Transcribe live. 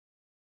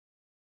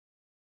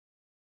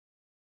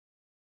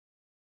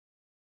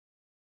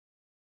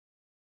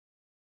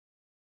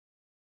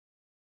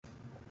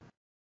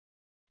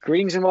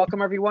Greetings and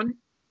welcome, everyone.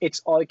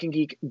 It's All You Can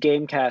Geek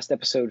Gamecast,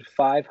 episode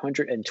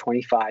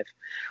 525.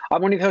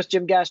 I'm one of your hosts,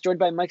 Jim Gass, joined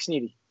by Mike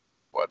Sneedy.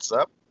 What's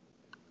up?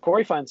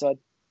 Corey Feinsod.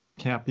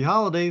 Happy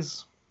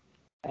holidays.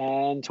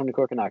 And Tony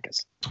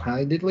Korkanakis.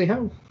 Hi, diddly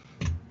ho.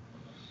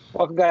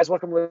 Welcome, guys.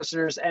 Welcome,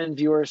 listeners and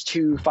viewers,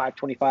 to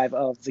 525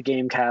 of the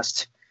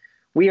Gamecast.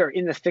 We are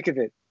in the thick of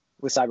it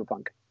with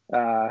Cyberpunk.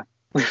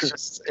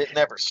 It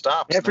never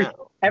stops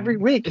every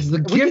week. It's the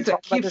gift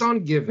that keeps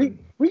on giving.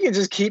 We can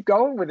just keep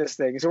going with this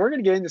thing. So we're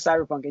going to get into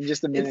Cyberpunk in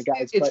just a minute,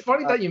 guys. It's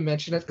funny that you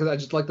mention it because I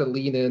just like to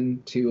lean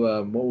into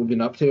what we've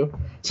been up to.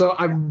 So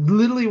I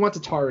literally went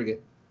to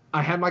Target.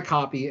 I had my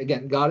copy.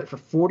 Again, got it for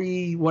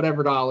 $40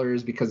 whatever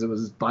because it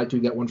was buy two,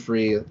 get one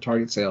free at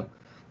Target sale.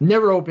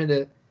 Never opened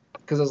it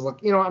because I was like,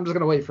 I'm just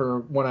going to wait for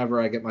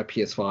whenever I get my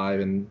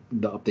PS5 and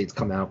the updates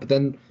come out. But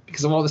then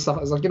because of all this stuff,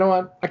 I was like, you know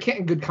what? I can't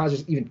in good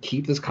conscience even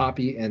keep this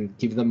copy and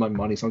give them my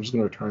money, so I'm just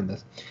going to return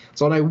this.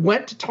 So when I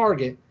went to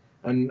Target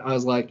and I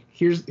was like,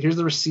 here's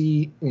the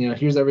receipt,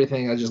 here's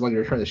everything. I just like to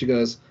return this. She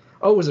goes,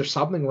 oh, was there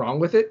something wrong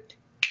with it?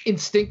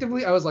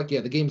 Instinctively, I was like,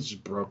 yeah, the game's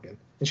just broken.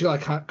 And she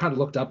kind of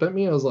looked up at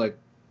me. I was like,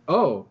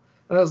 oh.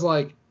 And I was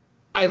like,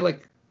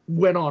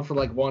 went on for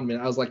 1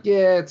 minute. I was like,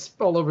 yeah, it's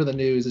all over the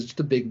news. It's just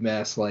a big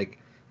mess.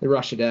 They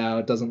rush it out.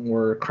 It doesn't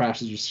work.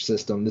 Crashes your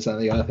system. This, that,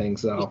 and the other thing.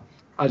 So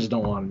I just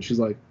don't want it. She's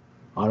like,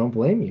 I don't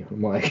blame you.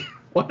 I'm like,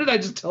 why did I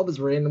just tell this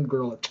random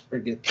girl at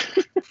Target?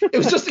 It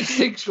was just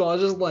instinctual. I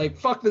was just like,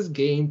 fuck this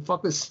game.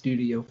 Fuck this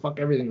studio. Fuck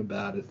everything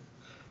about it.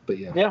 But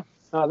yeah. Yeah.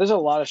 There's a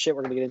lot of shit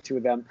we're going to get into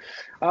with them.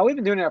 We've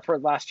been doing it for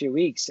the last few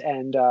weeks,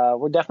 and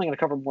we're definitely going to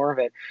cover more of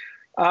it.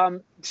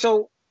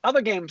 So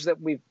other games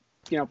that we've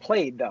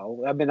played,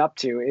 though, I've been up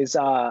to is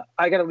I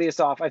got to lead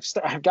us off.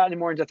 I've gotten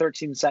more into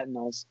 13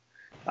 Sentinels.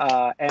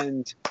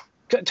 And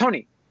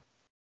Tony,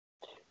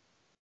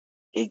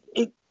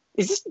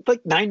 is this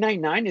like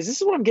 999? Is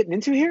this what I'm getting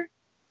into here?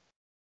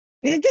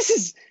 This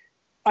is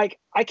I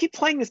keep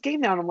playing this game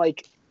now, and I'm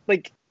like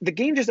the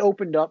game just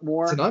opened up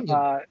more. It's an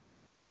onion.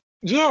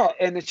 Yeah,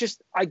 and it's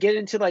just I get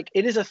into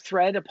it is a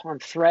thread upon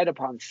thread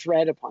upon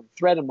thread upon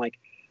thread. I'm like,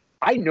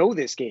 I know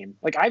this game.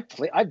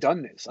 I've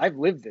done this. I've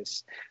lived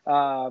this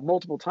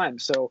multiple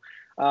times. So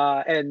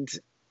and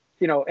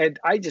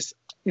I just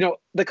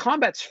the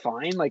combat's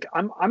fine.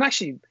 I'm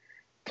actually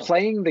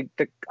playing the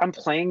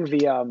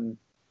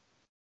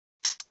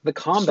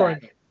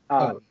combat.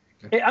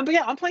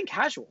 I'm playing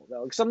casual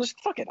though, because I'm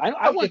just fuck it.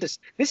 I want this.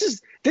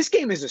 This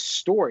game is a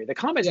story. The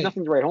combat's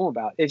nothing to write home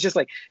about. It's just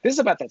this is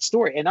about that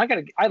story, and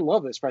I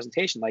love this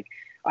presentation.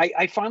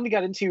 I finally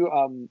got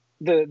into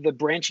the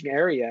branching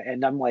area,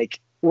 and I'm like,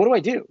 what do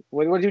I do?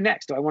 What do I do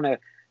next? Do I want to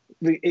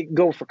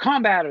go for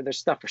combat, or there's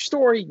stuff for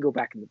story? You can go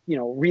back and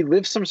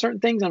relive some certain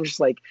things. I'm just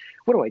like,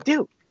 what do I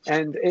do?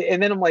 And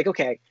then I'm like,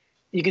 okay,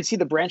 you can see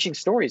the branching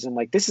stories. I'm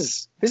like, this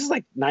is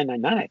like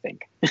 999, I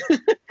think.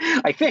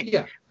 I think.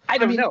 Yeah. I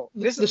don't know.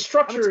 The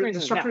structure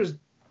is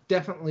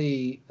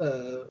definitely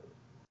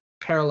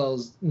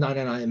parallels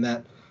 999 in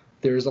that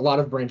there's a lot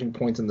of branching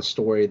points in the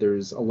story.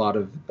 There's a lot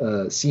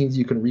of scenes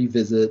you can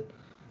revisit.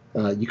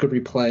 You could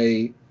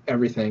replay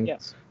everything.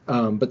 Yes.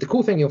 But the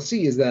cool thing you'll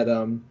see is that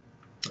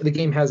the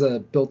game has a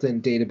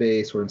built-in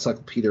database or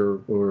encyclopedia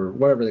or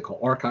whatever they call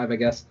archive, I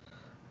guess.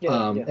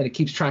 And it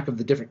keeps track of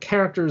the different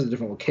characters, the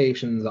different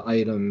locations, the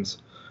items,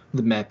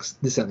 the mechs,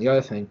 this and the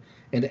other thing.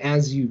 And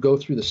as you go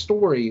through the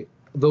story,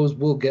 those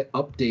will get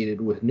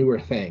updated with newer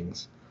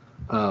things.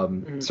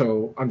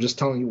 So I'm just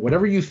telling you,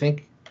 whatever you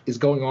think is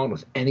going on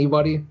with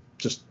anybody,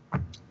 just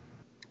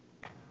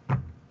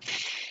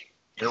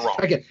you're wrong.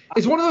 Again,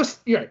 it's one of those.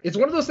 Yeah, it's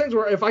one of those things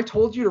where if I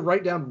told you to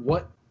write down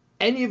what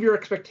any of your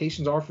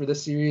expectations are for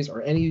this series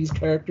or any of these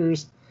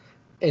characters,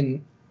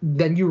 and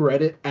then you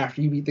read it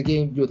after you beat the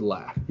game, you would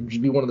laugh. It'd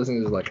just be one of those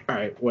things that's like, all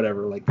right,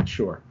 whatever,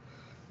 sure.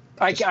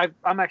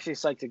 I'm actually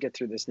psyched to get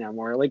through this now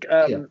more.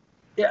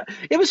 Yeah,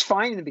 it was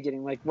fine in the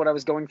beginning, what I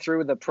was going through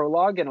with the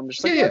prologue, and I'm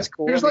just like, that's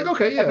cool. You're just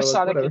okay, yeah,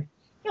 episodic.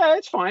 Yeah,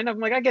 it's fine. I'm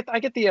like, I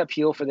get the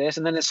appeal for this,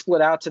 and then it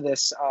split out to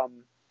this.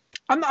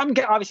 I'm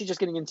obviously just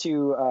getting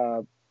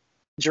into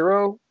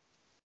Jiro.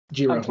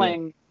 I'm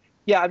playing.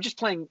 Yeah, I'm just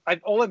playing.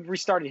 I've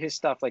restarted his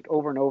stuff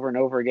over and over and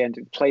over again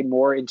to play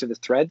more into the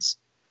threads,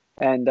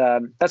 and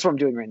that's what I'm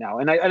doing right now.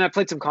 And I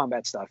played some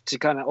combat stuff to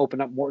kind of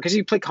open up more, because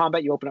you play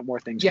combat, you open up more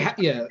things.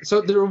 Yeah.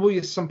 So there will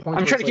be some points.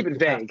 I'm trying to keep it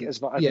vague as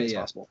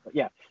possible. But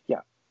yeah.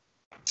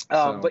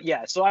 But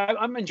yeah, so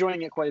I'm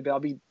enjoying it quite a bit. I'll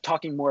be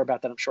talking more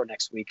about that, I'm sure,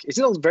 next week. Is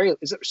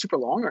it super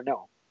long or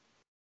no?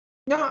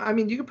 No, I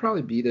mean, you could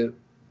probably beat it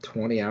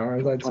 20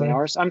 hours, I'd say. 20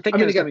 hours? I'm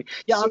thinking it's going to be...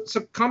 Yeah,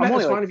 so combat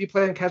is fine if you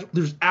play on casual.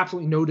 There's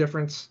absolutely no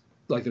difference.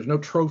 There's no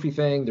trophy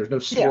thing. There's no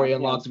story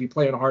unlocks if you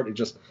play on hard. It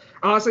just...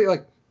 Honestly,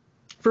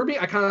 for me,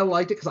 I kind of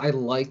liked it because I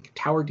like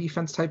tower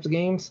defense types of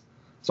games.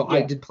 So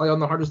I did play on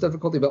the hardest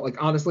difficulty, but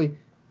honestly,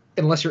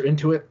 unless you're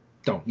into it,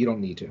 you don't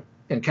need to.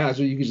 And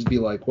casual, you can just be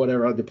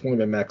whatever, I'll deploy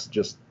my mechs,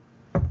 just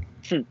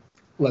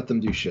let them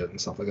do shit and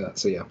stuff like that.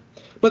 So yeah.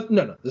 But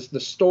no, the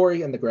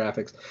story and the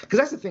graphics, because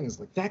that's the thing, is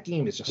that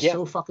game is just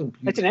so fucking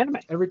beautiful. It's an anime.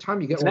 Every time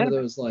you get one of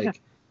those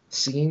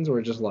scenes where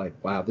it's just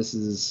wow, this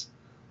is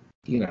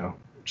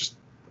just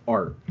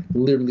art.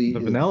 Literally, The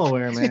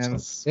Vanillaware, man.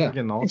 It's yeah.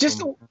 freaking awesome.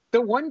 Just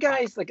the one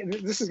guy's like, and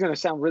this is gonna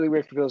sound really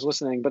weird for those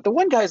listening, but the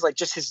one guy's like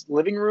just his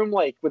living room,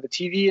 like with a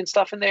TV and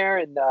stuff in there,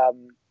 and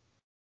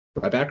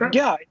my background.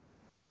 yeah,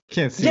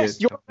 Can't see yes,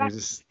 it. your You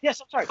just-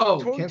 yes, I'm sorry.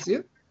 Oh, Tony- can't see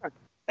it.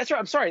 That's right.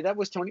 I'm sorry. That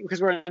was Tony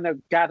because we're in the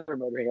gather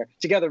mode right here,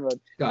 together mode.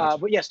 Gotcha.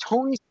 But yes,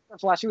 Tony's for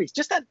the last few weeks.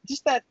 Just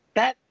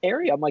that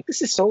area. I'm like,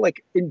 this is so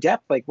like in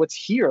depth. Like, what's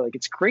here? Like,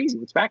 it's crazy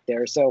what's back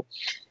there. So,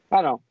 I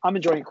don't know. I'm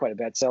enjoying it quite a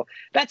bit. So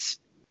that's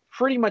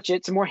pretty much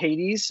it. Some more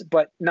Hades,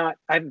 but not.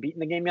 I haven't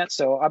beaten the game yet.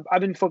 So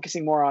I've been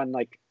focusing more on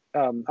like.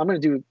 I'm gonna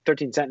do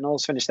 13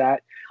 Sentinels. Finish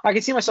that. I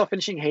can see myself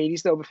finishing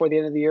Hades though before the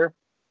end of the year,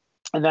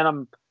 and then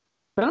I'm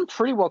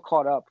pretty well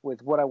caught up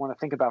with what I want to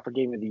think about for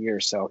Game of the Year.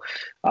 So,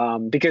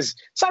 because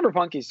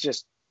Cyberpunk is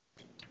just.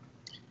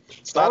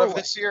 It's not of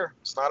this year.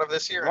 It's not of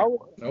this year.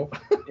 Oh, Nope.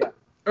 Yeah.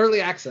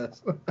 Early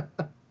access.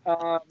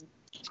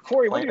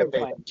 Corey, what are you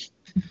playing?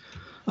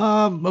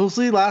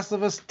 Mostly Last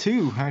of Us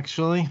 2,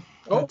 actually.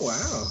 Oh,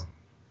 That's-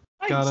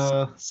 wow.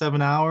 Got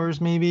 7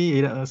 hours, maybe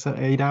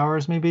 8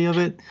 hours, maybe of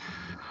it.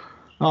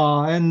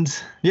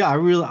 And yeah,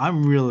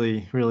 I'm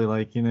really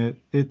liking it.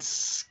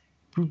 It's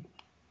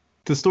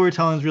the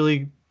storytelling's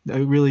really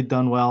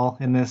done well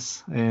in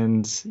this,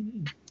 and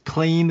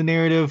playing the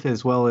narrative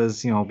as well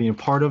as being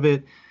part of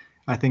it.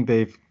 I think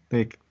they've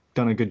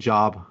done a good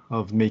job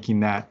of making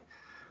that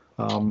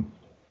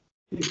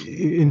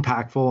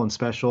impactful and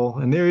special.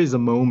 And there is a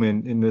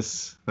moment in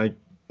this like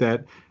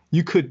that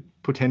you could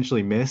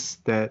potentially miss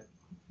that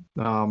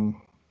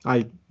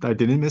I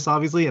didn't miss,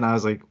 obviously, and I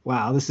was like,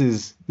 wow, this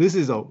is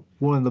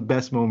one of the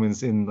best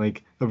moments in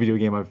like a video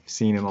game I've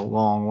seen in a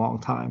long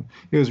time.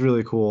 It was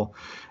really cool.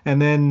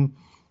 And then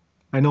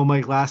I know,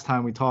 Mike, last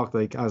time we talked,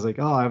 like I was like,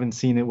 oh, I haven't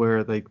seen it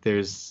where like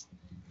there's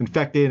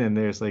infected and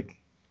there's like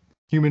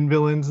human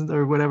villains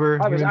or whatever.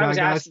 I was guys.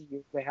 asking you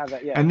if they have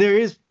that, yeah. And there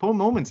is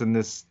moments in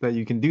this that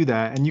you can do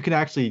that, and you can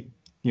actually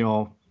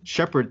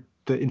shepherd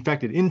the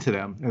infected into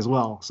them as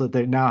well, so that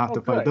they now have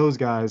to fight those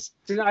guys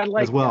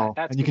as well,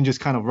 and you can just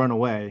kind of run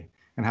away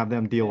and have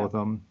them deal with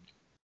them.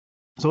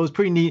 So it was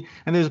pretty neat.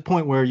 And there's a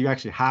point where you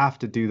actually have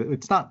to do that.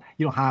 It's not,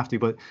 you don't have to,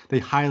 but they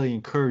highly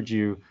encourage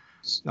you.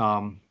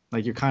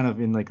 Like you're kind of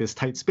in like this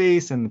tight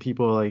space and the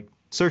people are like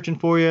searching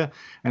for you,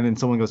 and then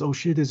someone goes, oh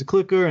shit, there's a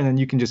clicker, and then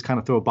you can just kind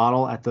of throw a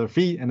bottle at their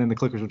feet, and then the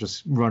clickers will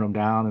just run them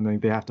down, and then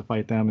they have to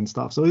fight them and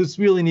stuff. So it's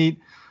really neat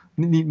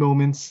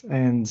moments.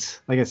 And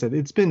like I said,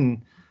 it's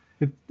one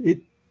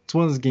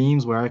of those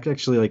games where I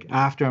actually, like,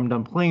 after I'm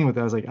done playing with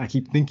it, I was like, I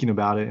keep thinking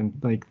about it and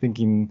like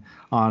thinking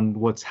on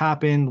what's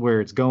happened, where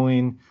it's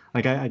going.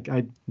 Like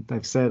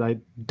I've said, I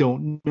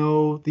don't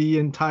know the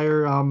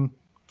entire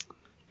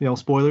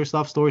spoiler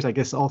stuff, stories. I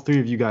guess all three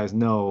of you guys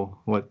know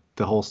what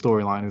the whole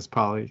storyline is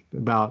probably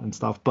about and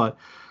stuff, but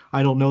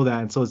I don't know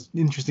that, and so it's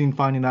interesting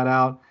finding that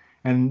out.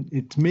 And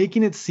it's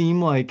making it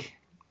seem like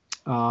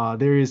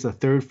there is a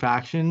third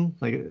faction,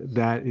 like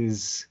that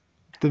is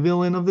the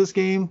villain of this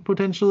game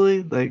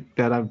potentially, like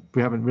that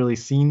we haven't really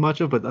seen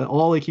much of, but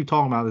all they keep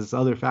talking about is this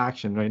other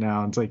faction right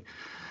now. And it's like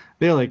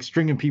they're like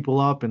stringing people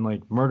up and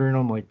like murdering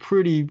them, like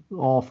pretty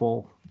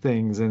awful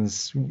things. And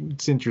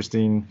it's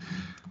interesting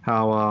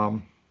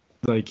how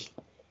like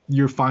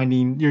you're trying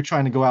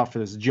to go out for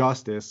this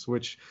justice,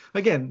 which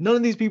again, none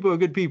of these people are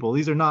good people.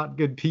 These are not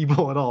good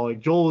people at all. Like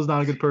Joel is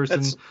not a good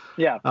person.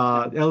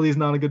 Ellie's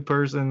not a good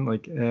person.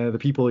 Like the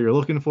people you're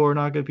looking for are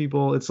not good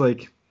people. It's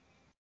like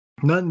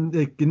none,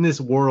 like, in this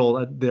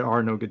world there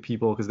are no good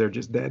people because they're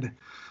just dead.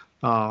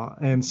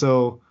 And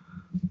so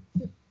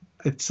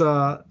it's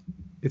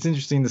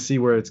interesting to see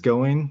where it's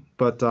going.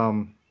 But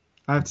I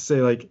have to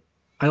say, like,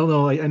 I don't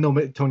know. I know,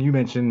 Tony, you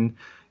mentioned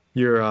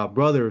your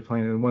brother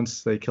playing it, and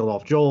once they killed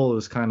off Joel, it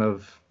was kind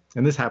of,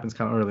 and this happens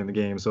kind of early in the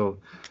game, so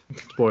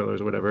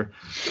spoilers or whatever.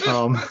 It's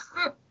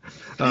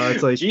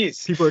like,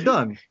 Jeez. People are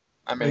done.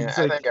 I mean, I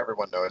think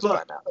everyone knows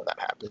by now that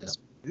happens.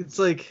 It's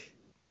like,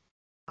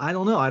 I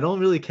don't know. I don't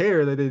really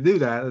care that they do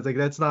that. It's like,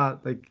 that's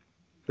not, like,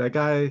 that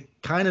guy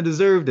kind of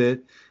deserved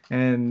it,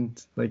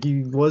 and like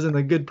he wasn't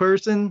a good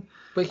person.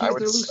 But he's the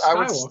Luke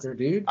Skywalker,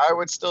 dude. I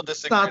would still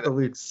disagree. Not the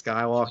Luke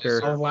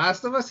Skywalker. On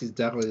Last of Us, he's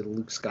definitely the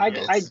Luke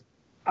Skywalker.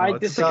 I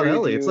disagree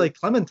with you. It's like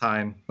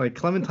Clementine. Like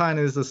Clementine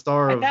is the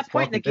star of that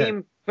point in the game.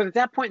 Dead. But at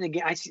that point in the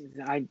game,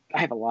 I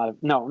have a lot of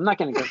I'm not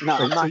going to go. No,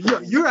 I'm not. So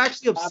you're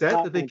actually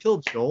upset that they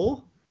killed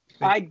Joel?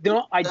 I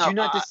do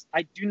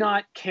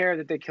not care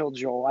that they killed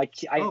Joel. I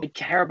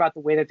care about the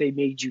way that they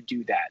made you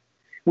do that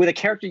with a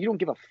character you don't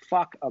give a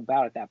fuck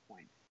about at that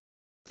point.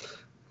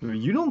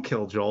 You don't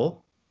kill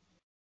Joel.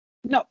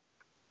 No,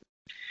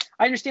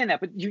 I understand that,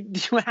 but you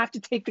have to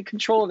take the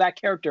control of that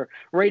character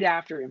right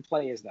after and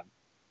play as them.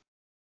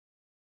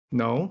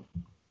 No.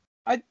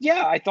 I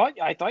thought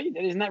you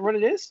did. Isn't that what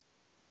it is?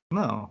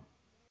 No.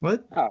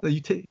 What? Oh.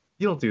 You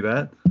don't do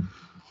that.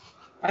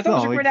 I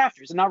thought it was right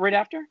after. Is it not right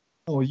after?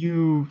 Oh,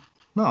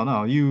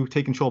 no. You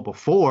take control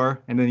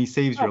before, and then he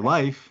saves your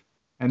life,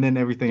 and then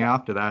everything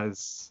after that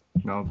is,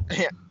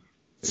 Yeah.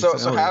 So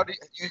how do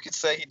you could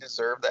say he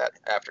deserved that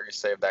after he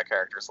saved that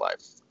character's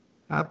life?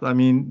 I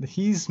mean,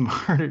 he's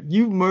murdered.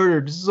 You've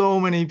murdered so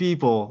many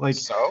people. Like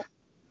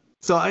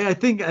so I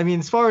think, I mean,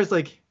 as far as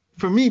like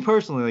for me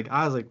personally, like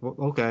I was like, well,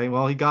 okay,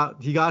 well he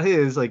got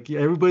his. Like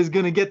everybody's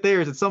gonna get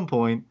theirs at some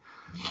point.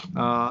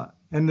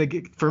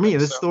 And for me,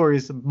 this story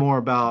is more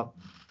about,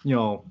 you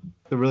know,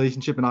 the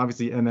relationship and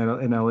obviously and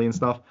Ellie and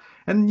stuff.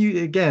 And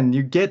you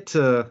get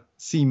to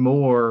see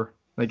more.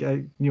 Like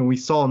we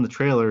saw in the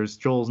trailers,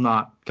 Joel's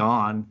not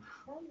gone.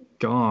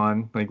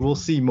 Like we'll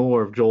see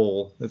more of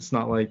Joel. It's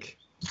not like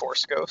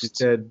Force Ghost. He's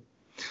dead.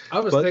 I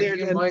was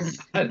thinking, Mike.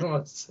 I don't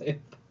want to say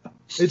it.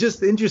 It's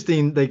just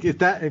interesting. Like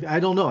I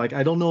don't know. Like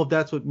I don't know if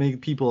that's what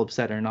made people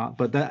upset or not.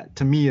 But that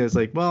to me is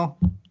like, well,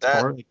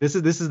 this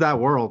is that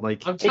world.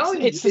 Like I'm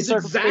telling you, it's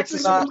exactly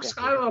the Luke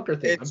Skywalker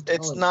thing.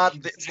 It's not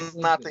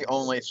the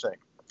only thing.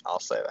 I'll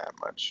say that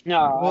much.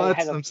 No, well,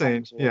 that's what I'm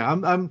saying. Yeah,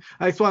 I'm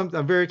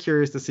very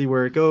curious to see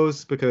where it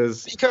goes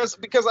because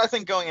I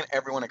think going in,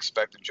 everyone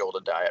expected Joel to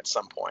die at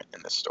some point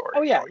in this story.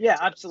 Oh yeah,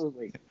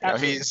 absolutely.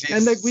 He's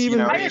and like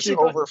he's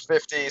over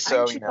 50,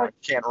 so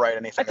can't write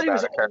anything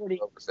about a character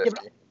over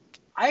 50.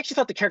 I actually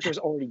thought the character was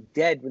already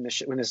dead when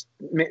this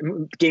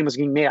game was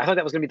being made. I thought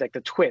that was going to be like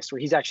the twist where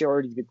he's actually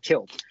already been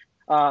killed.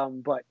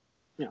 But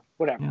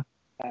whatever.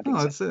 Yeah.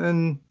 No,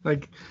 and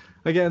like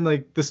again,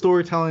 like the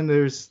storytelling,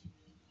 there's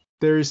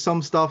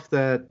some stuff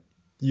that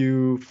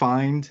you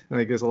find,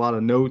 like there's a lot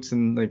of notes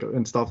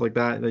and stuff like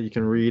that you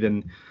can read,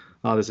 and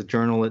there's a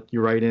journal that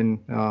you write in,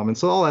 and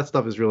so all that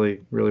stuff is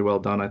really, really well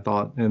done, I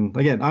thought. And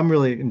again, I'm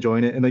really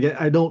enjoying it. And again,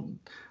 I don't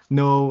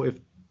know if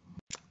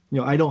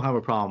I don't have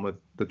a problem with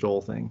the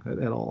Joel thing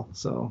at all,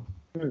 so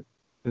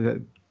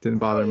it didn't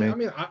bother me. I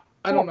mean,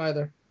 I don't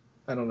either.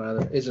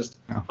 It's just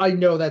I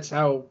know that's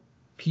how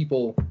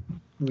people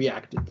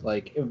reacted.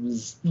 Like it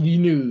was the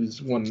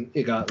news when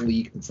it got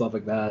leaked and stuff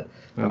like that.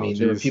 I mean,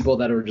 there were people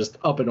that were just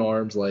up in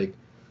arms. Like,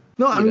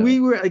 no, I mean, we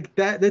were like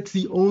that. That's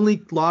the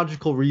only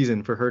logical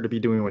reason for her to be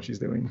doing what she's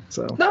doing.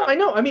 So no, I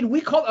know. I mean,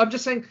 I'm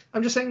just saying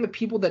the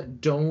people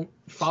that don't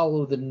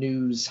follow the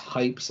news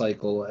hype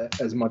cycle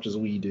as much as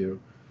we do,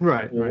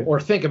 right, or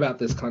think about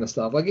this kind of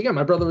stuff. Like again,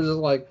 my brother was just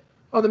like,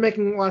 "Oh, they're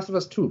making Last of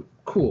Us 2.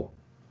 Cool."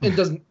 And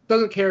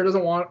doesn't care.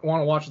 Doesn't want to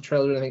watch the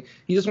trailer or anything.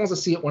 He just wants to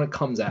see it when it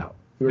comes out.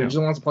 He just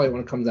wants to play it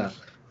when it comes out.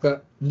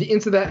 But the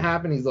instant that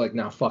happened, he's like,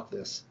 "Now, fuck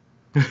this."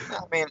 I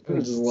mean,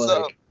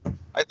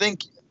 I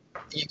think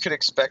you could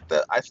expect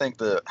that. I think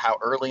how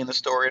early in the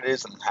story it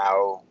is and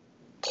how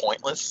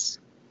pointless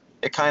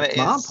it kind of is.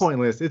 Not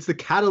pointless. It's the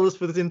catalyst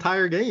for this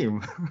entire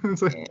game.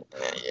 It's like,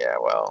 yeah,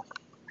 well,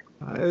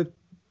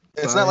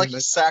 it's not like he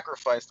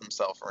sacrificed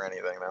himself or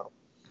anything, though.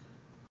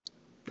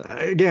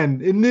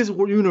 Again, in this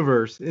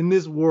universe, in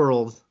this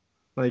world,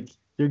 like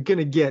you're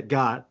gonna get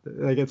got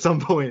like at some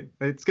point.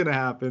 It's gonna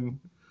happen.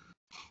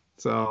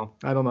 So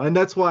I don't know, and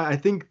that's why I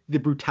think the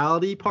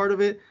brutality part of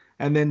it,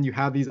 and then you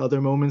have these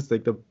other moments,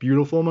 like the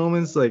beautiful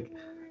moments, like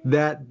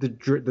that the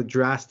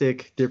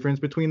drastic difference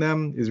between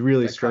them is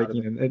really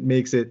striking, and it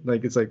makes it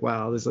like it's like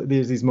wow,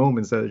 there's these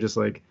moments that are just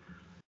like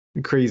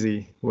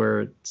crazy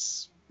where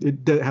it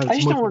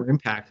has much more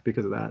impact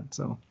because of that.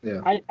 So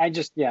yeah, I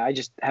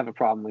just have a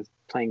problem with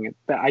playing it,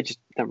 but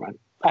never mind.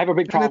 I have a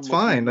big problem. And it's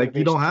fine. Like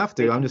you don't have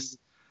to. I'm just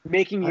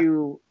making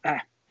you.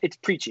 It's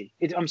preachy.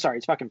 I'm sorry.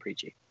 It's fucking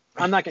preachy.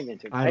 I'm not gonna get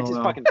into it. I don't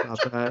know fucking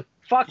about that.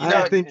 Fuck.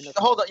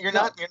 Hold on. You're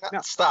not.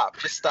 Stop.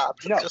 Just stop.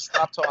 Just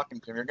stop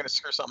talking to him. You're gonna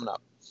screw something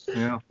up.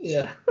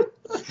 Yeah.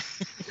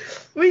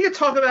 We can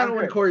talk about it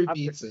when Corey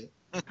beats it.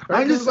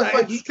 I'm just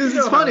like because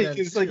it's funny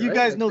because like you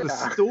guys know the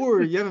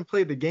story. You haven't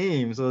played the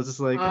game, so it's just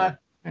like.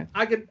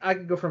 I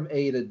could go from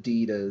A to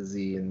D to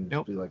Z and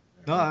be like.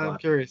 No, I'm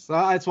curious.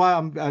 That's why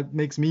it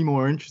makes me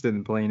more interested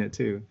in playing it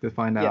too, to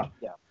find out.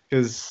 Yeah.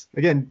 Because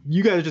again,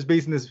 you guys are just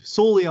basing this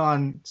solely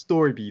on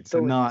story beats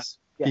and not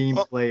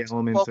gameplay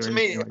elements. Well, to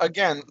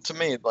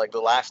me, like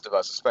The Last of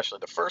Us, especially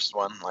the first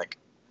one, like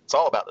it's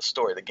all about the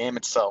story. The game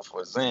itself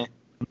was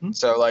Mm-hmm.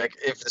 So like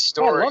if the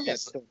story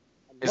is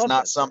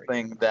not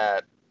something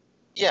that,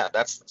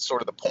 that's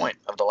sort of the point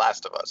of The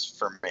Last of Us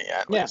for me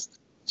at least.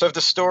 So if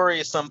the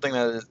story is something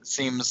that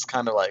seems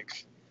kind of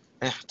like,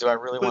 do I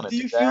really want to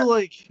do that? Do you feel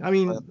like, I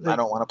mean, I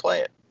don't want to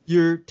play it.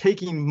 You're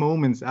taking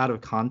moments out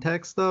of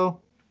context though,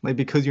 like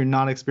because you're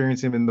not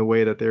experiencing them in the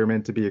way that they're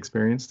meant to be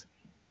experienced?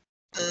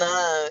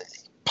 Nah,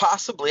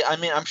 possibly. I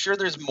mean, I'm sure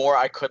there's more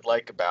I could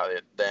like about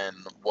it than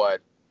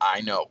what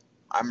I know.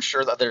 I'm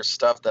sure that there's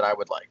stuff that I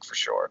would like for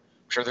sure.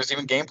 I'm sure there's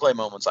even gameplay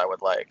moments I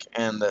would like,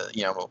 and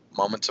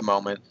moment to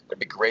moment, there'd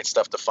be great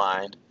stuff to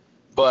find.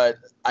 But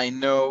I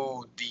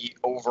know the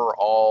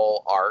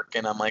overall arc,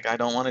 and I'm like, I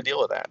don't want to deal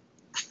with that.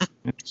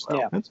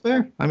 Yeah, that's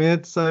fair. I mean,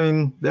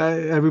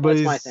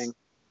 everybody's.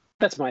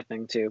 That's my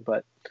thing too.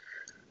 But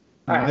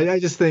I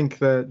just think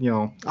that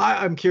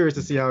I'm curious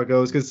to see how it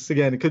goes because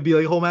again, it could be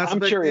like a whole Mass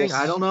Effect thing.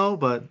 I don't know,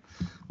 but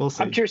we'll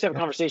see. I'm curious to have a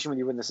conversation with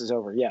you when this is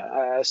over.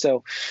 Yeah.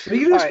 So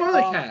you can spoil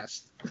the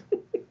cast.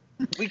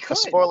 We could.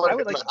 Spoiler.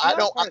 I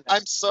don't want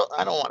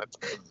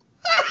to.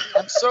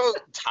 I'm so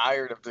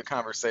tired of the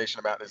conversation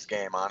about this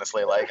game,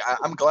 honestly. Like,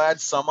 I'm glad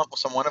some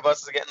one of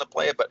us is getting to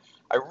play it, but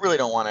I really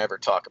don't want to ever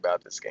talk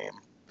about this game.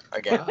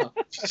 again. Wow.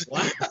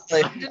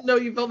 Like, I didn't know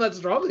you felt that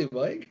strongly,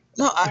 Mike.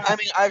 No, I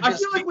mean, I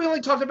feel like we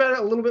only talked about it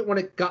a little bit when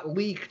it got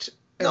leaked.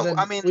 No,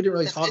 I mean, we didn't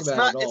really talk about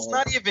it at all.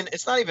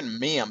 It's not even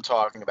me I'm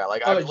talking about.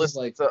 Like, I've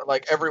listened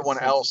to everyone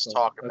else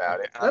talk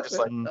about it, and I'm just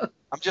like,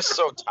 I'm just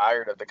so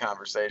tired of the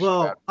conversation.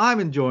 Well, I'm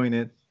enjoying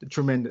it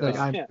tremendous.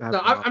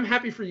 I'm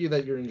happy for you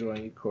that you're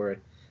enjoying it, Corey.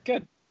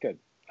 Good.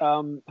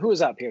 Who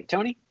was up here?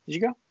 Tony, did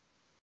you go?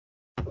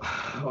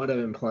 What have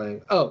I been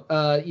playing?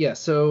 Yeah.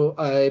 So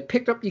I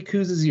picked up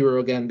Yakuza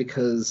 0 again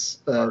because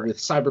with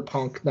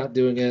Cyberpunk not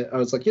doing it, I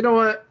was like, you know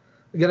what?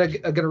 I'm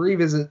gonna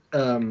revisit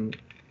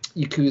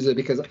Yakuza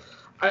because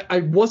I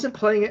wasn't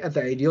playing it at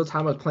the ideal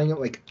time. I was playing it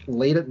like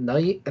late at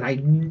night, and I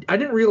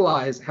didn't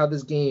realize how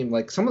this game,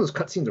 like, some of those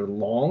cutscenes are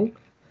long,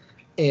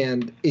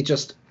 and it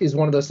just is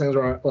one of those things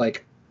where,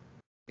 like,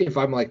 if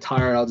I'm like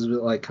tired, I'll just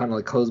like kind of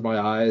like close my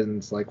eyes and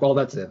it's like, well,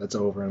 that's it, that's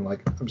over, and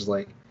like I'm just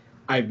like,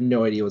 I have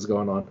no idea what's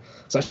going on.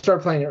 So I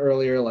started playing it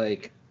earlier,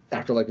 like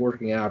after like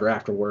working out or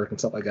after work and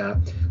stuff like that.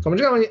 So I'm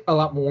enjoying it a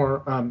lot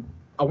more.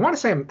 I want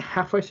to say I'm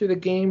halfway through the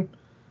game,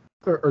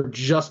 or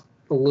just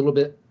a little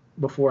bit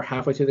before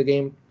halfway through the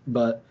game,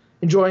 but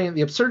enjoying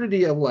the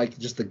absurdity of like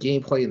just the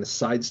gameplay and the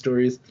side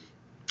stories.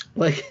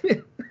 Like,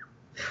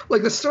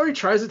 like the story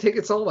tries to take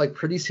itself like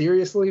pretty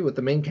seriously with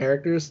the main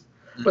characters,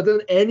 but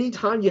then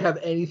anytime you have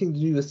anything to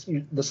do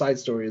with the side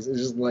stories, it's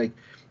just like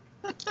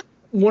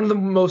one of the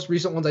most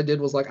recent ones I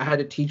did was like I had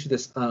to teach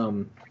this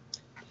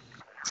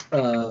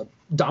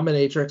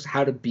dominatrix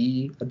how to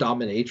be a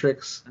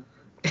dominatrix.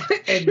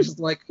 And just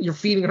like you're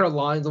feeding her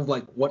lines of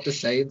like what to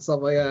say and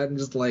stuff like that, and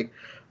just like,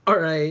 all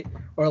right,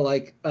 or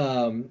like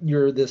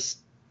you're this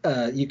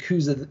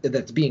Yakuza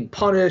that's being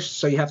punished,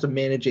 so you have to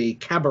manage a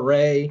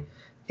cabaret,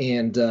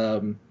 and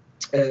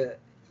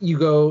you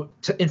go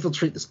to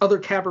infiltrate this other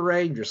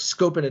cabaret, and you're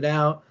scoping it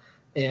out,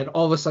 and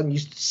all of a sudden you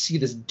see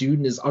this dude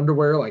in his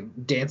underwear like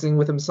dancing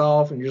with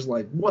himself, and you're just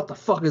like, what the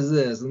fuck is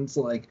this? And it's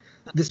like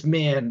this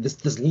man,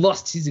 this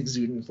lust he's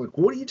exuding. It's like,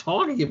 what are you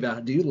talking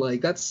about, dude?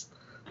 Like that's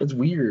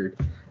weird.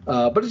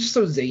 But it's just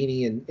so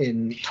zany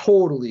and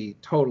totally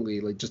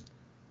like just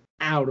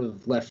out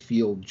of left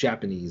field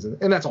Japanese,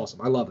 and that's awesome.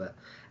 I love that.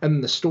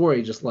 And the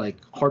story just like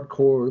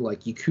hardcore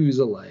like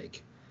Yakuza,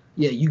 like,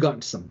 yeah, you got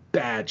into some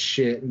bad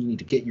shit and you need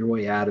to get your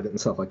way out of it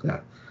and stuff like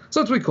that.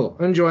 So it's really cool.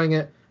 I'm enjoying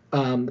it.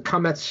 The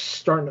combat's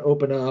starting to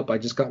open up. I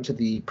just got into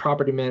the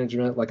property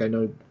management, like I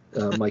know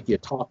Mike you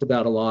talked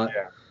about a lot.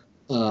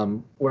 Yeah.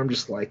 Where I'm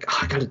just like,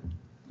 I gotta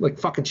like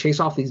fucking chase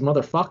off these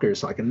motherfuckers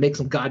so I can make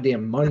some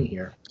goddamn money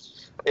here.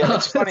 Yeah,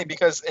 it's funny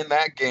because in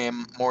that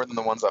game, more than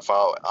the ones I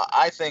follow,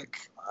 I think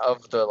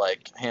of the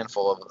like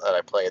handful that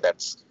I play,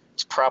 it's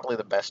probably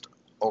the best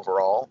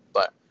overall.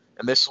 But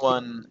in this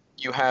one,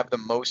 you have the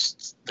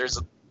most. There's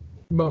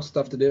most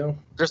stuff to do.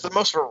 There's the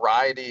most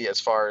variety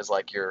as far as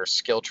like your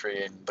skill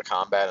tree and the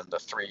combat, and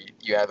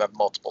you have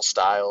multiple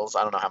styles.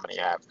 I don't know how many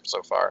you have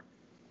so far.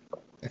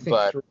 I think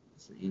 3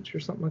 each or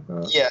something like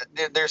that. Yeah,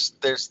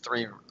 there's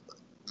 3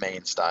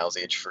 main styles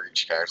each for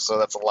each character, so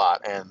that's a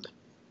lot.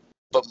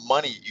 But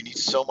money, you need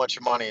so much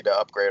money to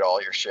upgrade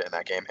all your shit in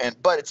that game.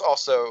 But it's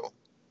also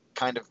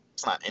it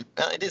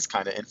is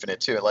kind of infinite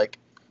too. Like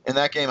in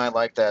that game, I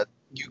like that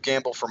you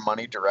gamble for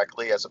money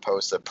directly as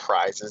opposed to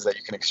prizes that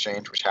you can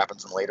exchange, which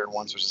happens in later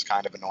ones, which is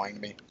kind of annoying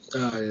to me.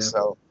 Oh, yeah.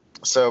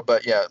 So,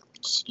 but yeah,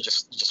 you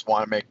just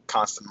want to make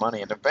constant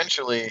money, and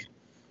eventually,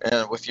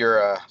 with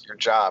your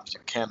jobs,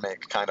 you can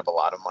make kind of a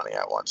lot of money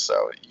at once.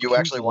 So you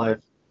actually want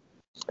to.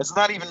 It's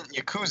not even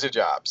Yakuza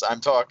jobs. I'm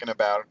talking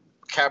about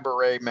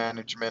cabaret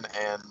management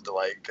and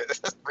like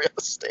real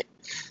estate.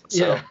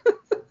 So. Yeah.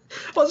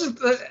 Well,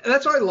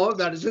 that's what I love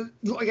about it. It's just,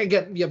 like, I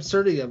get the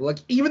absurdity of like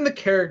even the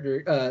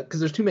character,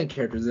 because there's 2 main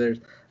characters. There's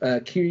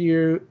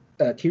Kiryu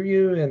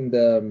and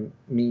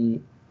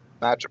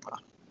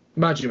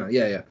Majima.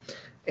 Yeah.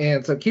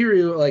 And so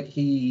Kiryu, like,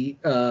 he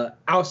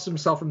ousts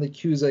himself from the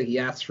Yakuza. He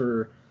asks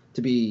to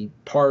be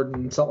pardoned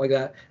and stuff like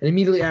that. And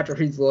immediately after,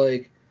 he's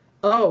like,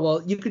 oh,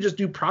 well, you could just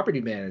do property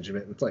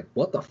management. It's like,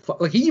 what the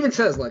fuck? Like, he even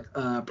says, like,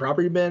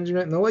 property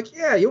management. And they're like,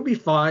 yeah, you'll be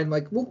fine.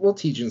 Like, we'll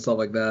teach you and stuff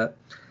like that.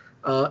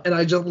 And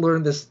I just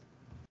learned this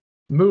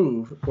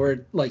move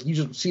where, like, you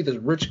just see this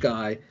rich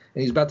guy,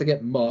 and he's about to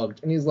get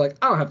mugged. And he's like,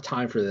 I don't have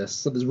time for this.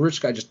 So this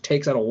rich guy just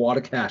takes out a wad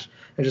of cash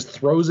and just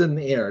throws it in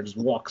the air and just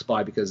walks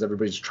by because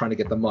everybody's trying to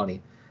get the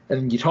money.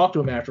 And you talk to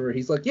him afterward.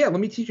 He's like, yeah, let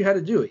me teach you how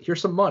to do it.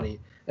 Here's some money.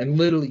 And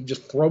literally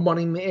just throw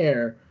money in the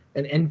air,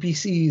 and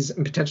NPCs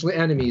and potentially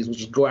enemies will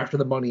just go after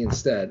the money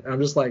instead. And I'm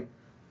just like,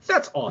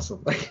 that's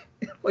awesome.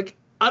 Like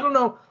I don't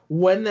know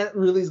when that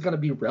really is going to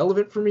be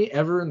relevant for me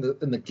ever in the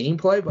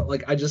gameplay, but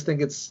like I just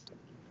think it's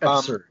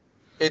absurd.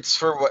 It's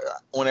for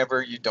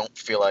whenever you don't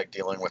feel like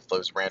dealing with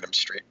those random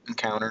street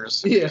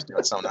encounters. Yeah. Just do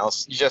it something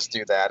else. You just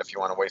do that if you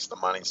want to waste the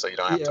money, so you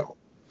don't have to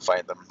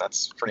fight them.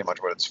 That's pretty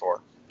much what it's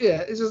for.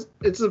 Yeah,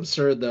 it's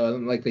absurd though,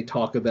 and like they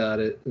talk about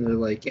it, and they're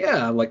like,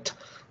 yeah, like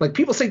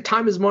people say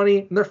time is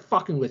money, and they're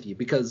fucking with you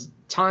because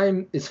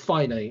time is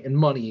finite and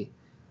money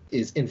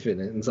is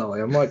infinite, and so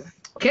like I'm like,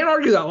 can't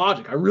argue that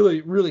logic. I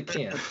really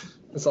can't.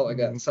 That's all I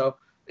got. So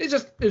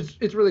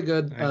it's really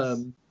good.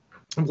 Nice.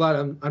 I'm glad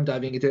I'm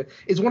diving into it.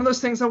 It's one of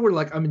those things though where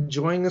like I'm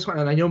enjoying this one,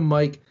 and I know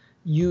Mike,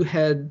 you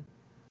had,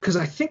 because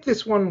I think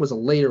this one was a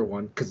later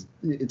one because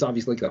it's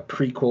obviously like a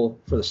prequel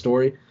for the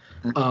story.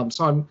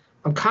 So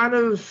I'm kind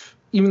of,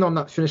 even though I'm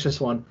not finished this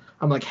one,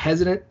 I'm like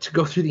hesitant to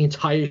go through the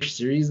entire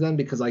series then,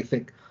 because I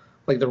think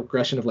like the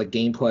regression of like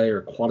gameplay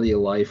or quality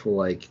of life will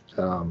like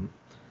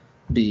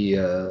be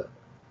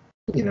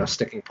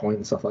sticking point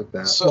and stuff like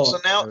that. So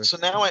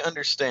now I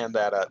understand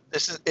that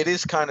it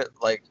is kind of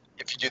like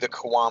if you do the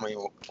Kiwami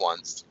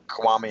ones,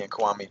 Kiwami and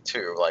Kiwami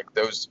 2, like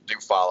those do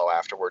follow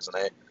afterwards and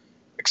they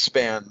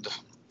expand,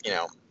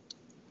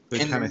 They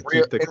kind of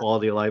keep the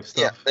quality of life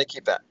stuff. Yeah, they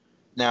keep that.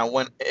 Now,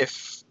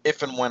 if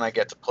and when I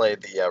get to play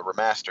the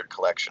remastered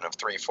collection of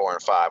 3, 4,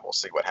 and 5, we'll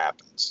see what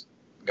happens.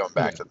 Going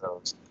back to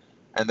those,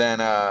 and then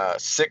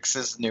 6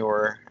 is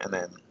newer, and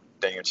then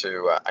you're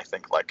to I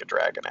think Like a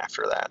Dragon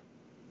after that,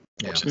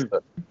 which is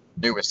the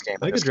newest game.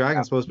 Like a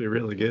Dragon's supposed to be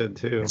really good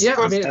too. Yeah,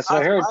 I mean, that's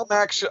what I heard.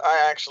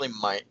 I actually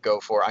might go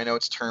for it. I know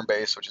it's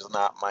turn-based, which is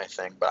not my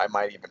thing, but I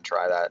might even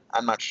try that.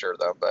 I'm not sure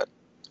though, but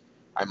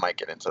I might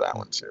get into that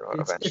one too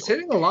eventually. It's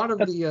hitting a lot of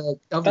the.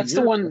 That's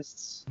the one.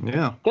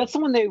 Yeah. That's the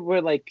one they were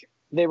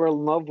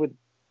in love with.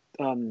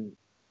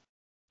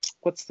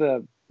 What's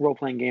the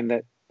role-playing game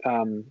that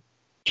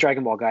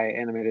Dragon Ball guy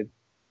animated?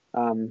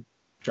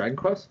 Dragon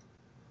Quest.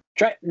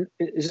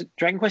 Is it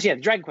Dragon Quest? Yeah,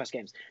 the Dragon Quest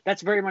games.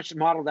 That's very much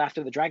modeled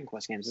after the Dragon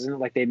Quest games, isn't it?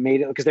 Like they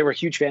made it because they were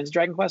huge fans of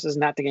Dragon Quest.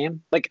 Isn't that the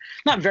game? Like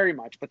not very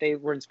much, but they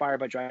were inspired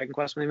by Dragon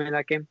Quest when they made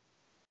that game.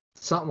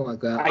 Something like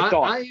that. I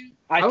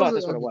thought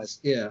that's what it was.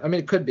 Yeah, I mean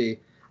it could be.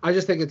 I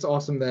just think it's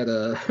awesome that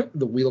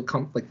the wheel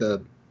like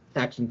the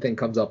action thing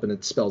comes up and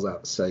it spells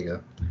out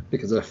Sega,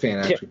 because a fan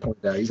actually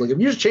pointed out. He's like, if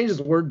you just change this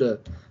word to,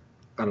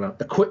 I don't know,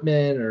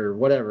 equipment or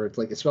whatever, it's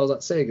like it spells out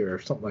Sega or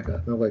something like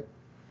that. And I'm like,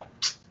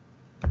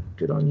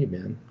 good on you,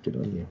 man. Good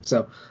on you.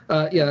 So,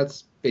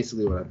 that's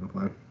basically what I've been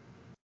playing.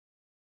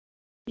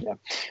 Yeah.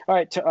 All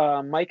right,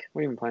 Mike,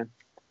 what have you been playing?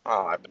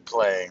 Oh, I've been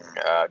playing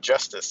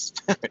Justice,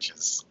 which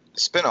is a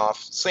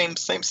spin-off, same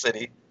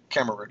city,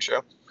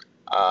 Kamurocho.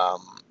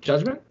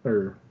 Judgment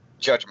or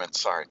Judgment?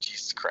 Sorry,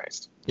 Jesus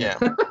Christ. Yeah.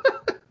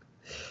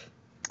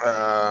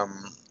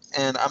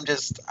 And I'm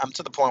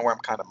to the point where I'm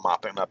kind of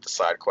mopping up the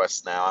side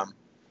quests now.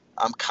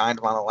 I'm kind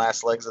of on the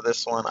last legs of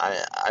this one.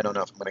 I don't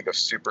know if I'm going to go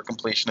super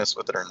completionist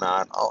with it or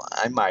not.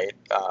 I might,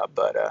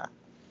 but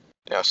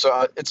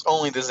so it's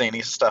only the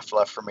zany stuff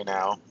left for me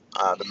now.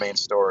 The main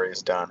story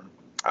is done,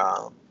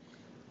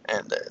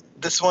 and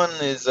this one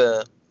is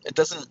it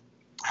doesn't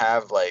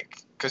have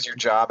because your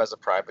job as a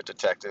private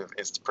detective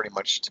is pretty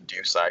much to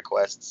do side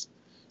quests,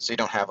 so you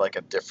don't have like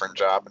a different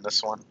job in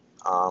this one,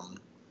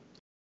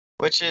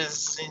 which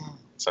is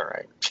it's all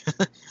right,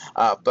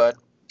 but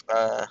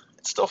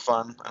it's still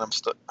fun, and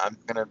I'm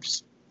gonna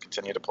just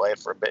continue to play it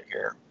for a bit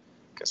here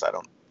because I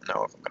don't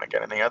know if I'm gonna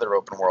get any other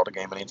open world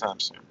game anytime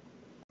soon.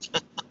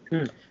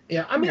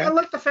 Yeah, I mean, I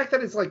like the fact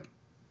that it's like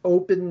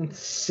open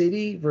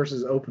city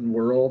versus open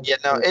world. Yeah,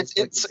 no,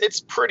 it's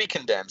pretty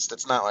condensed.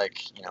 It's not like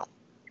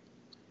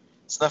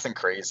it's nothing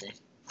crazy.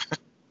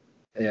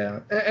 Yeah,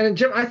 and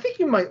Jim, I think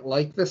you might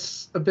like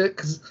this a bit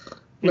because,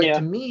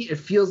 to me, it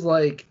feels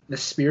like the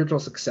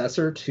spiritual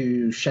successor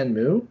to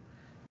Shenmue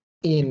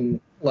in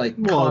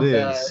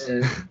combat.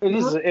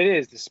 It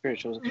is the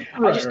spiritual.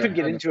 I just couldn't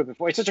get into it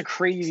before. It's such a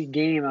crazy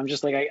game. I'm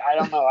just like I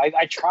don't know.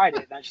 I tried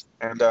it.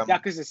 And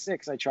Yakuza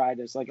 6. I tried.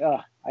 It's like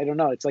I don't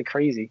know. It's like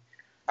crazy.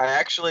 I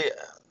actually,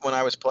 when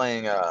I was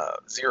playing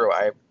Zero,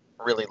 I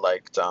really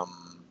liked the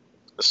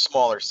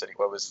smaller city.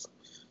 What was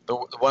the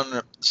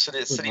one city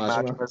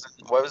Majima?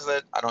 What was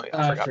it?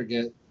 I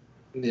forget.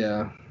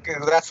 Yeah.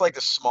 That's like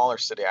the smaller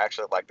city. I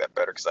actually like that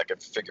better because I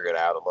could figure it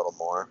out a little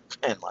more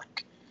and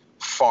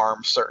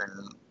farm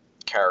certain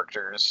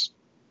characters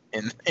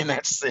in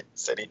that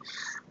city.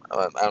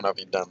 I don't know if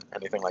you've done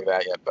anything like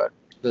that yet, but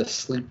the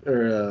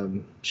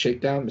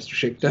Shakedown, Mr.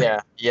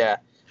 Shakedown. Yeah.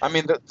 I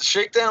mean the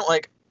Shakedown,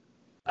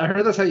 I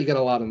heard that's how you get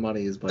a lot of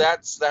money. Is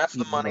that's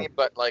the money,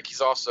 but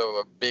he's also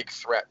a big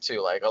threat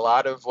too. A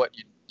lot of what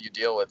you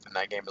deal with in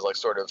that game is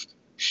sort of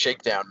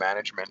shakedown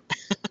management.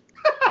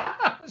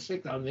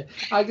 Shakedown, man.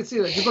 I can see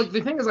that. Because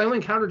the thing is, I only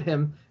encountered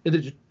him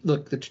in the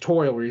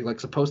tutorial where you're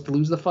supposed to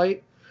lose the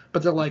fight,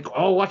 but they're like,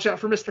 "Oh, watch out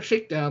for Mr.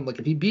 Shakedown.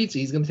 If he beats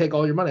you, he's gonna take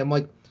all your money." I'm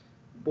like,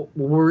 well,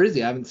 where is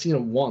he? I haven't seen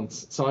him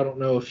once, so I don't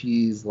know if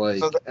he's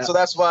So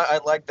that's why I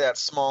like that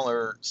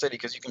smaller city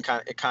because you can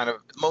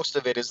most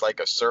of it is like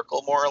a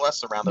circle more or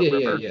less around the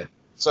river. Yeah.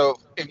 So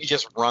if you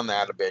just run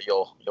that a bit,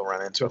 you'll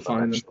run into it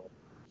eventually.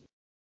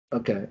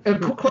 Okay.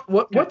 And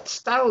what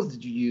styles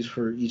did you use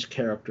for each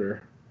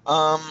character?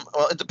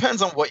 Well, it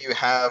depends on what you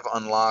have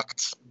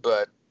unlocked,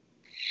 but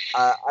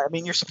I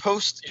mean you're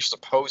supposed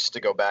to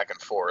go back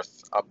and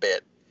forth a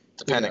bit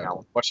depending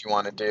on what you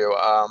want to do.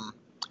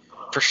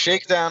 For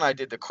Shakedown, I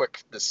did the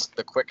quick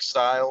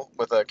style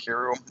with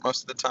Kiryu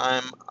most of the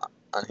time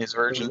on his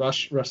version.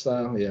 Rush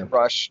style, yeah.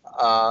 Rush.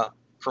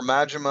 For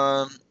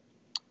Majima,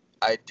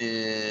 I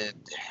did.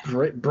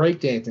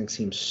 Breakdancing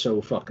seems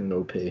so fucking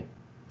OP.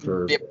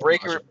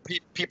 Breaker.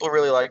 People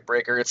really like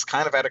Breaker. It's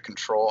kind of out of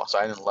control, so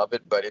I didn't love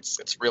it, but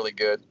it's really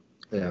good.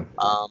 Yeah.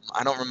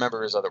 I don't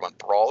remember his other one.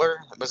 Brawler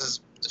was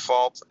his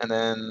default, and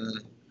then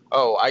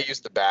I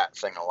used the bat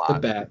thing a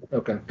lot. The bat,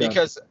 okay.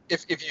 Because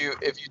if you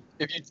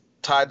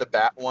tied the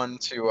bat one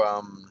to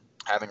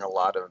having a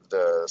lot of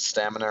the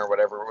stamina or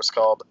whatever it was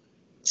called,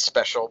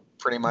 special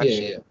pretty much.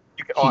 Yeah.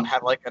 You could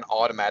have like an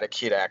automatic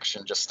heat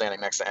action just standing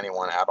next to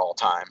anyone at all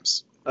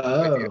times.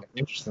 Oh,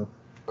 interesting.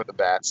 With the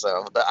bat,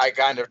 so I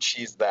kind of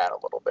cheesed that a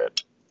little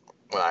bit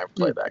when I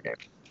played that game.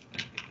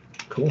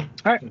 Cool.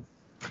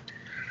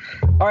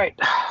 All right,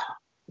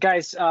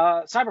 guys.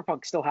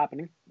 Cyberpunk's still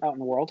happening out in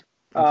the world.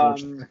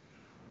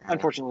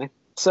 Unfortunately.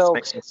 So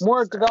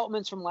more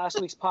developments from last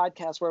week's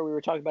podcast where we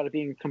were talking about it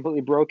being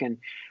completely broken.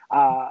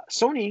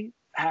 Sony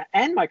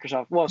and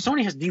Microsoft. Well,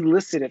 Sony has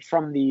delisted it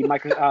from the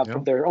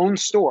from their own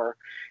store,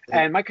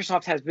 and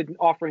Microsoft has been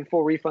offering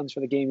full refunds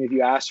for the game if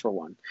you ask for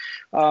one.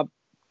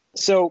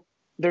 So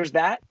there's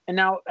that, and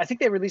now I think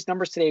they released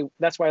numbers today.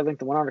 That's why I linked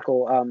the one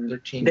article.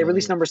 They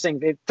released numbers saying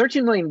they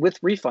 13 million with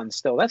refunds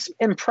still. That's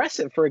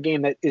impressive for a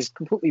game that is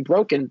completely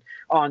broken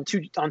on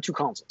two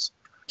consoles.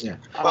 Yeah.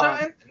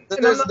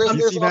 There's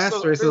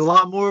a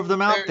lot more of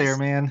them out there,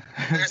 man.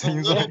 There's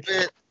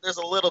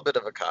a little bit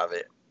of a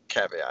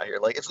caveat here.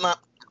 Like, it's not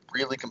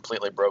really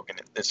completely broken.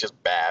 It's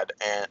just bad.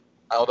 And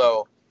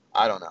although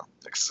I don't know,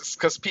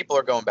 because people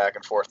are going back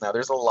and forth now.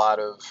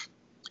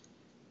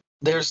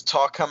 There's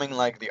talk coming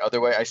like the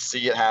other way. I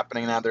see it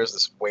happening now. There's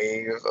this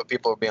wave of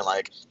people being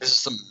like, "This is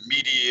some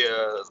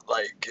media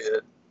like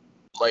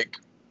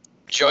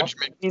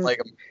judgment."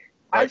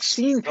 I've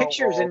seen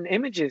pictures and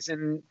images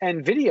and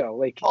video.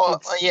 It's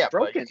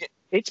broken.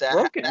 It's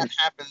broken. That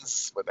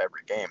happens with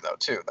every game, though,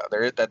 too.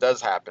 That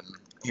does happen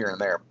here and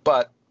there.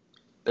 But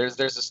there's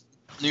this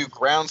new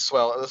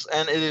groundswell,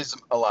 and it is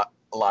a lot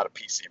of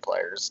PC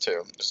players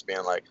too, just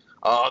being like,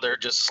 "Oh, they're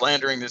just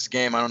slandering this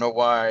game. I don't know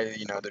why.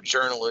 The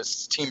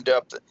journalists teamed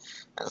up." And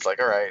it's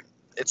like, all right,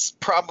 it's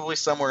probably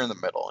somewhere in the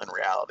middle in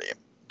reality.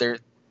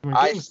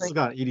 I think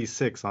got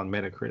 86 on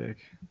Metacritic.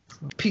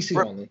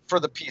 PC only for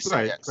the PC.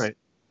 Right, yes. right.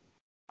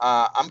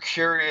 I'm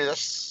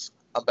curious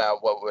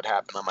about what would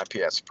happen on my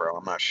PS Pro.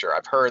 I'm not sure.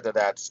 I've heard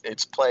that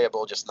it's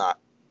playable, just not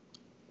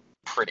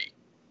pretty.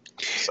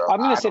 So I'm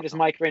going to say this,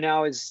 Mike, right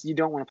now is you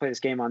don't want to play this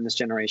game on this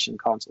generation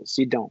consoles.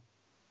 You don't.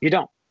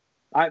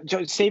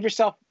 Save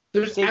yourself.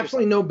 There's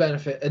absolutely no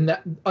benefit, and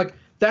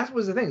that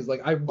was the thing. Is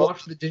I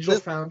watched the Digital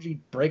Foundry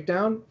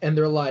breakdown, and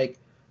they're like,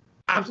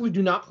 absolutely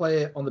do not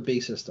play it on the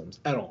base systems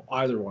at all,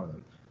 either one of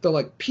them. They're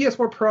like,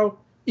 PS4 Pro,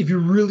 if you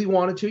really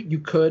wanted to, you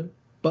could,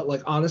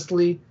 but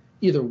honestly,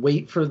 either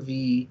wait for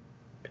the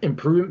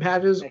improvement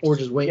patches or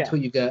just wait until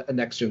you get a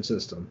next-gen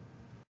system.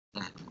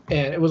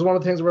 And it was one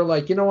of the things where,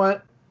 you know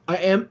what? I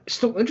am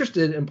still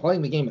interested in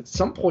playing the game at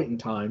some point in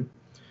time,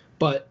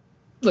 but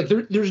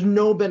there's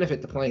no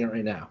benefit to playing it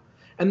right now.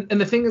 And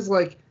the thing is,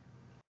 I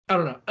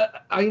don't know.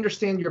 I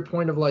understand your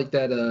point of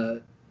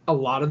that a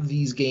lot of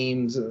these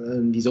games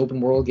and these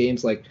open world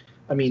games,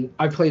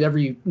 I played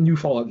every new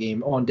Fallout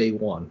game on day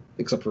one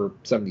except for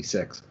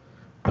 76.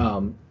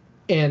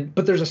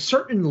 But there's a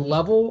certain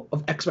level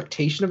of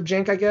expectation of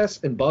jank, I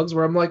guess, and bugs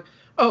where I'm like,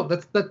 oh,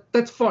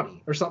 that's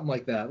funny or something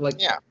like that.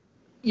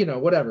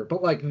 Whatever.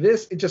 But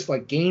this, it's just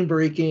game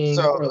breaking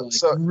or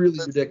really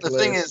ridiculous. The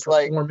thing is,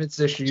 performance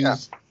issues. Yeah.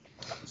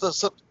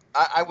 So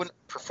I wouldn't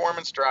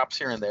performance drops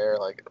here and there.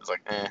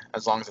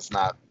 As long as it's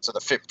not to the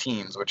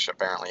 15s, which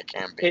apparently it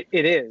can be.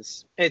 It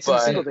is. It's in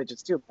single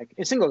digits too.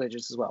 In single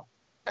digits as well.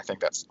 I think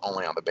that's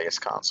only on the base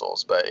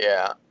consoles, but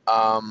yeah.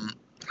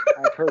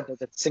 I've heard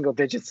that it's single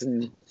digits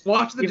and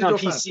watch the digital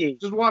PC.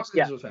 Just watch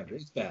the Digital Foundry.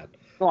 It's bad.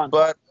 Go on.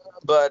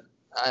 But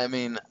I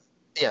mean,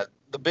 yeah,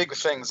 the big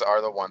things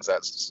are the ones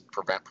that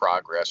prevent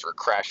progress or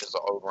crashes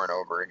over and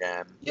over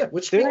again. Yeah,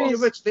 which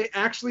they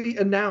actually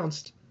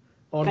announced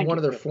on one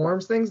of their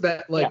forums things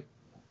that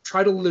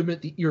try to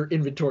limit your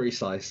inventory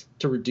size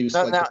to reduce.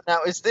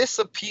 Now, is this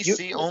a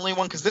PC only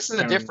one? Because this is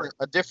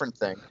a different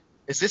thing.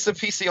 Is this a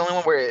PC only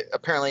one where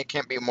apparently it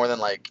can't be more than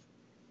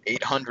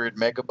 800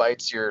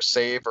 megabytes your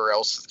save, or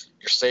else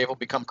your save will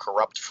become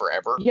corrupt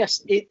forever?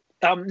 Yes,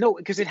 no,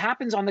 because it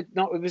happens it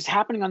was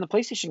happening on the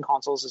PlayStation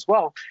consoles as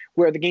well,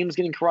 where the game was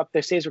getting corrupt,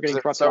 the saves were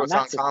getting corrupted. So it's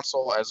on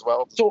console as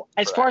well. So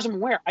as far as I'm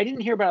aware, I didn't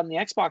hear about it on the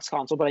Xbox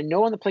console, but I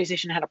know on the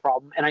PlayStation had a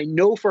problem, and I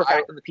know for a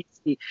fact on the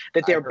PC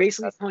that they're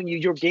basically telling you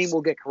your game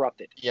will get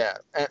corrupted. Yeah,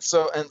 and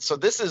so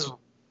this is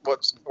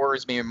what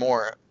worries me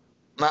more.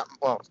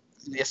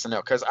 Yes and no,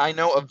 because I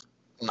know of,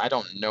 and I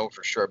don't know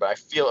for sure, but I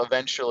feel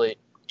eventually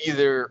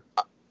either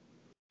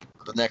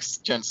the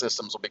next gen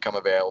systems will become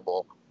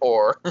available,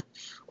 or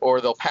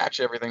they'll patch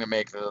everything to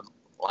make the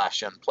last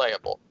gen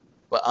playable.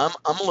 But I'm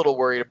a little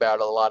worried about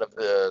a lot of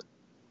the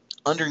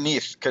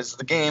underneath, because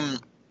the game,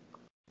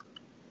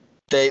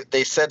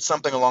 they said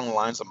something along the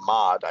lines of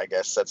mod, I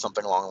guess, said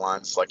something along the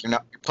lines you're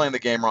playing the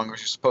game wrong, you're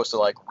supposed to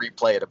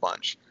replay it a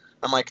bunch.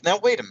 I'm like, now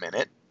wait a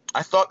minute,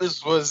 I thought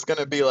this was going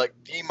to be the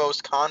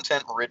most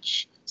content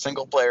rich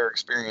single player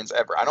experience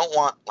ever. I don't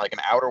want an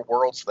Outer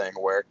Worlds thing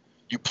where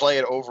you play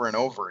it over and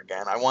over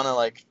again. I want to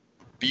like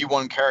be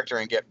one character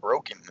and get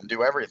broken and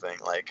do everything.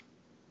 Like,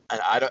 and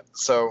I don't.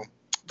 So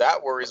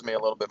that worries me a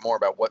little bit more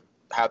about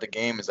how the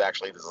game is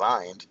actually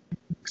designed,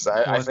 because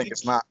I think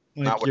it's not.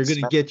 Like, not what you're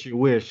gonna get your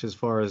wish as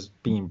far as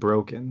being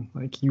broken.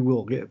 Like, you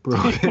will get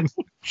broken.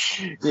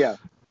 Yeah.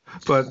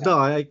 But no,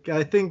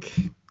 I think,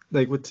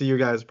 like, to your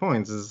guys'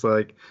 points, is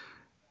like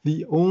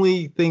the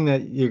only thing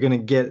that you're gonna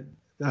get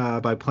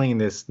by playing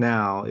this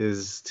now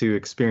is to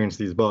experience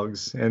these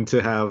bugs and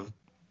to have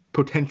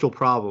potential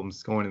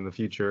problems going in the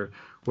future.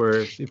 Where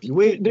if you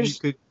wait, you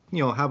could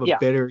have a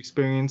better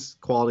experience,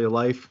 quality of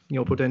life,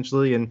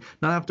 potentially, and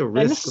not have to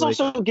risk. And this is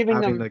also giving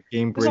having them the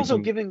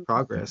game-breaking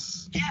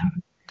progress. Yeah.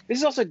 This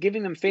is also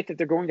giving them faith that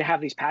they're going to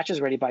have these patches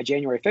ready by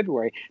January,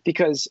 February,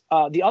 because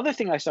the other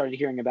thing I started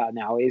hearing about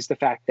now is the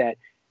fact that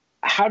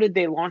how did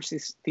they launch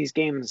these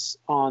games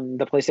on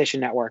the PlayStation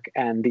Network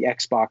and the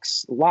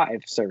Xbox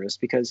Live service?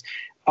 Because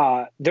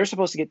they're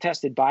supposed to get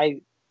tested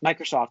by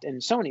Microsoft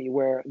and Sony,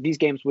 where these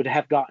games would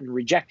have gotten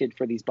rejected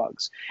for these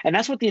bugs. And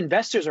that's what the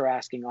investors are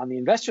asking on the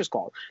investors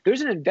call. There's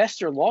an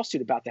investor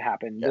lawsuit about to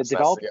happen. Yes, the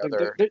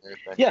developer,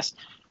 yes,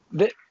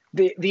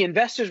 the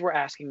investors were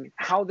asking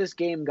how this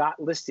game got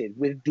listed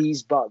with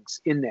these bugs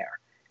in there.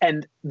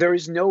 And there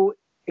is no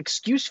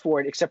excuse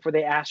for it except for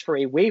they asked for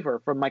a waiver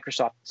from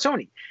Microsoft and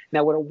Sony.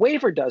 Now, what a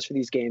waiver does for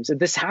these games, and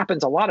this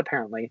happens a lot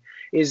apparently,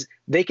 is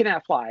they can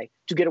apply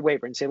to get a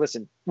waiver and say,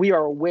 listen, we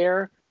are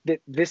aware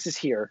that this is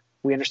here.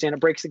 We understand it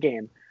breaks the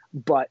game,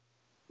 but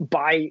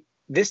by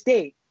this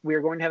date, we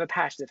are going to have a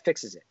patch that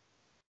fixes it,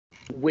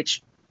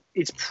 which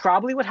is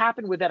probably what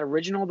happened with that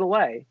original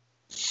delay.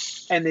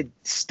 And they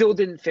still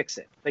didn't fix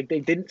it. Like, they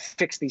didn't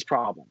fix these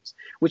problems,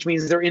 which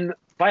means they're in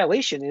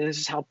violation. And this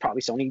is how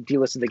probably Sony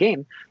delisted the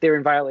game. They're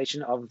in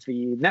violation of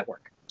the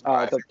network.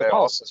 I think they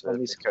also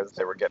did because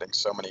they were getting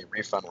so many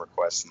refund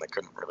requests and they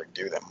couldn't really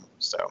do them.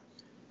 So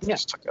they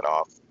just took it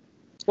off.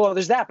 Well,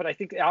 there's that, but I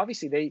think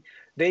obviously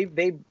they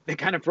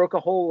kind of broke a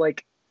whole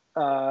it's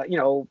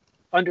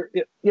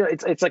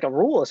like a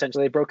rule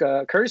essentially. They broke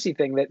a courtesy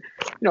thing that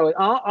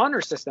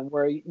honor system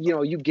where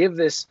you give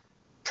this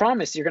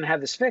promise you're going to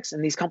have this fix,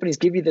 and these companies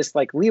give you this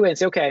like leeway and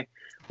say, okay,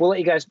 we'll let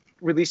you guys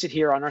release it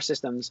here on our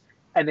systems,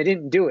 and they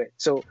didn't do it.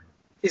 So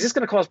is this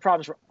going to cause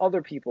problems for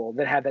other people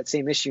that have that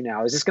same issue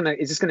now? Is this going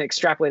to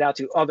extrapolate out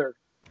to other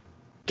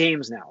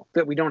games now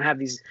that we don't have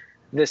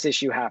this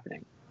issue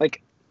happening?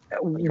 Like,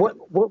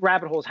 what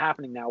rabbit hole is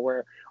happening now?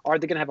 Where are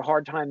they going to have a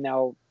hard time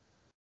now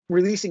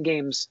releasing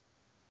games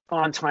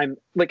on time?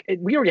 Like,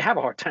 we already have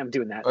a hard time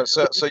doing that.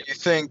 So you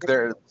think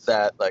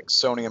that like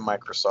Sony and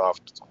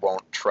Microsoft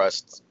won't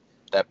trust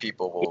that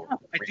people will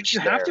reach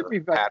their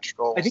patch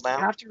goals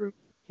now?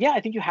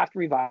 I think you have to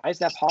revise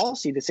that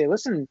policy to say,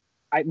 listen,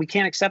 we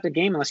can't accept a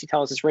game unless you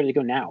tell us it's ready to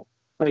go now.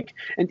 Like,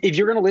 and if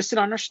you're going to list it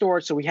on our store,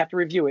 so we have to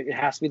review it, it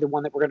has to be the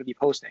one that we're going to be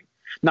posting.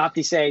 Not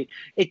to say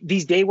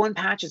these day one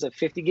patches of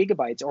 50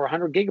 gigabytes or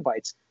 100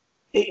 gigabytes,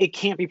 it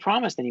can't be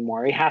promised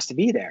anymore. It has to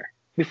be there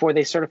before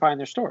they certify in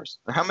their stores.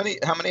 How many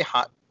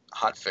hot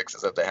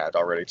fixes have they had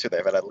already? Too,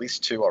 they've had at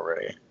least 2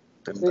 already.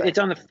 It's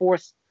on the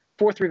fourth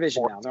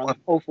revision now. They're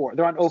on 04.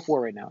 They're on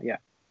 04 right now. Yeah.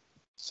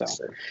 So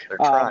they're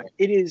trying.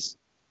 It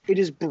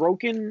is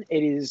broken.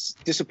 It is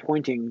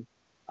disappointing.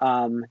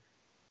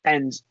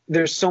 And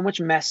there's so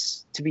much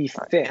mess to be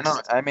fixed.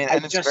 I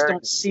just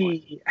don't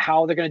see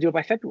how they're going to do it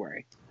by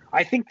February.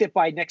 I think that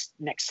by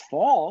next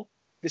fall,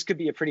 this could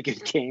be a pretty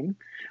good game.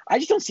 I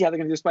just don't see how they're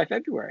going to do this by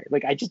February.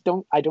 Like, I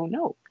don't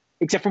know.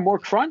 Except for more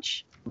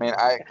crunch. I mean,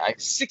 I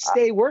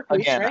 6-day work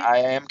week, again, right? I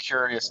am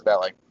curious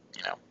about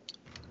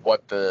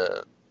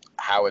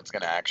how it's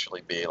going to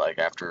actually be like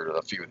after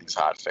a few of these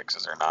hot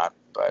fixes or not.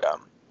 But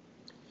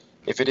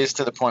if it is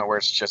to the point where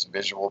it's just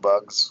visual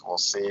bugs, we'll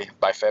see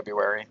by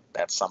February.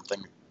 That's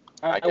something.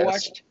 I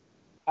guess.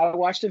 I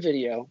watched a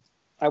video.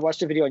 I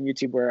watched a video on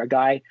YouTube where a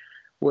guy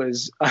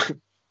was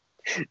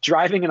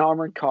driving an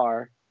armored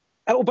car.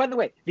 Oh, by the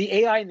way, the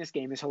AI in this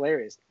game is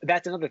hilarious.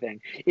 That's another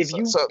thing. If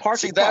you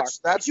park your car,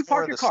 that's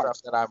more of the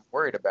stuff that I'm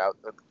worried about.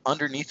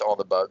 Underneath all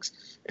the bugs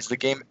is the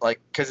game, like,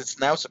 because it's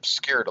now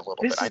obscured a little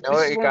bit. I know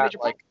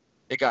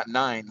it got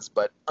 9s,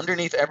 but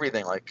underneath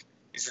everything, like,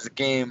 this is a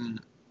game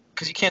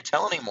because you can't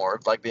tell anymore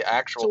if like the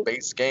actual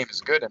base game is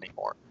good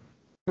anymore.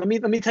 Let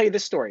me tell you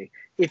this story.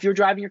 If you're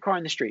driving your car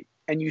in the street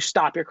and you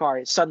stop your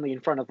car suddenly in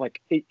front of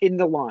like in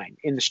the line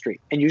in the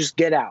street and you just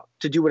get out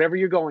to do whatever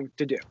you're going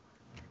to do,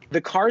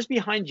 the cars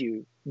behind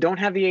you don't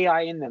have the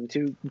AI in them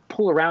to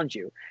pull around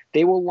you.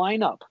 They will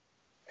line up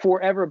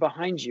forever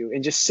behind you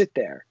and just sit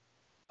there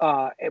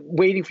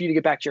waiting for you to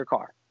get back to your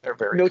car. They're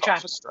very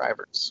cautious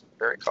drivers.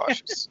 Very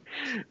cautious.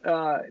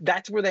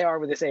 That's where they are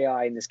with this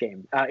AI in this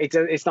game.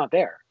 It's not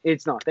there.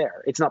 It's not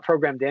there. It's not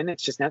programmed in.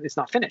 It's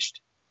not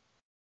finished.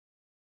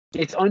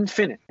 It's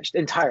unfinished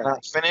entirely.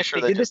 Not finished, or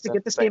they did this to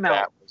get this game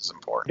out. Was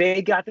important.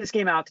 They got this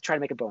game out to try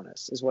to make a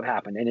bonus, is what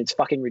happened, and it's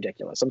fucking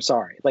ridiculous. I'm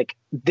sorry. Like,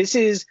 this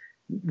is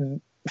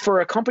for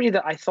a company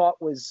that I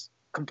thought was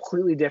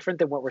completely different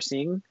than what we're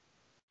seeing.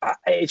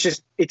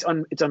 It's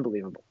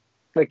unbelievable.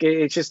 Like,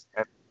 it's just.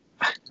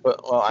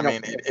 Well, I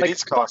mean, it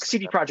is fuck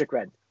CD Projekt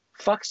Red.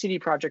 fuck CD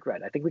Projekt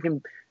Red. I think we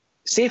can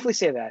safely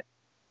say that.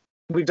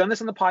 We've done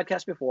this on the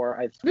podcast before.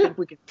 I think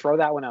we can throw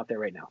that one out there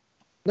right now.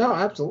 No,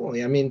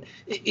 absolutely. I mean,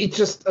 it's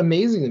just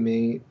amazing to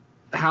me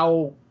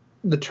how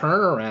the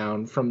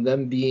turnaround from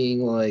them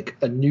being like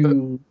a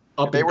new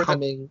up and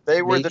coming.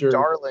 They were the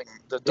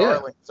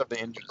darlings of the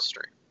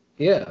industry.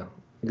 Yeah,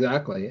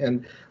 exactly.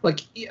 And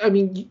like, I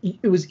mean,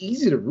 it was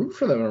easy to root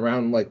for them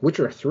around like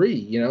Witcher 3.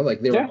 You know,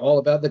 like they were all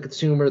about the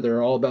consumer.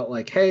 They're all about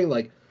like, hey,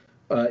 like,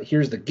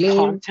 here's the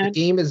game. The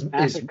game is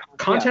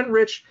content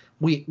rich.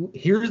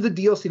 Here's the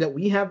DLC that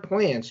we have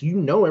planned. So you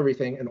know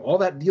everything, and all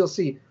that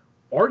DLC.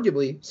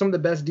 Arguably some of the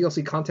best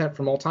DLC content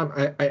from all time.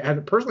 I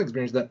haven't personally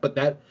experienced that, but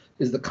that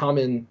is the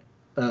common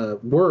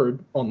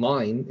word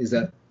online, is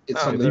that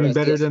it's even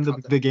better than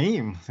the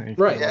game.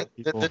 Right. Yeah,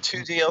 the 2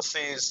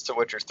 DLCs to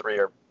Witcher 3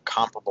 are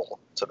comparable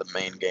to the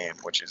main game,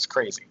 which is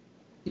crazy.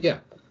 Yeah.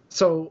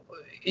 So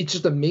it's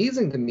just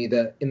amazing to me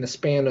that in the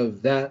span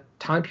of that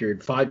time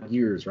period, 5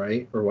 years,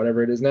 right, or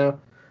whatever it is now,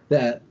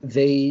 that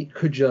they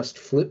could just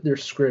flip their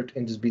script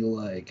and just be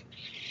like,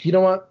 you know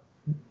what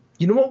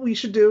we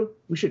should do?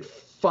 We should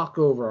fuck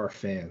over our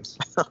fans.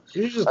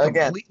 We should just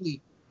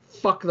completely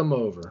fuck them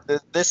over.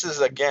 This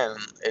is, again,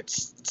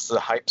 it's the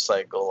hype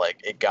cycle. Like,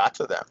 it got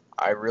to them.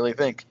 I really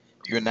think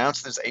you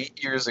announced this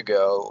 8 years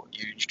ago.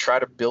 You try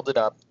to build it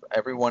up.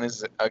 Everyone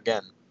is,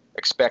 again,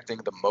 expecting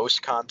the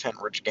most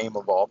content-rich game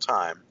of all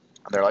time.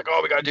 And they're like,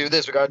 oh, we got to do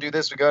this, we got to do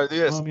this, we got to do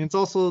this. Well, I mean, it's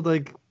also,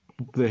 like,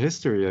 the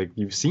history. Like,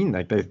 you've seen,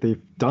 like,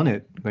 they've done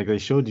it. Like, they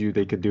showed you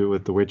they could do it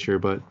with The Witcher,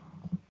 but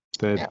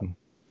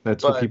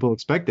that's what people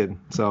expected.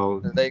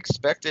 So they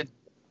expected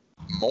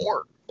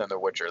more than The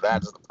Witcher.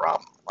 That's the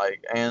problem.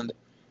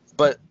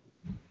 But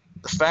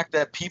the fact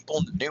that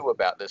people knew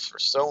about this for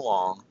so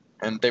long,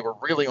 and they were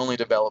really only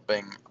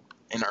developing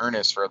in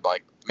earnest for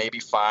like maybe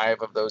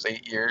 5 of those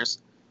 8 years,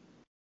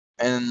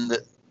 and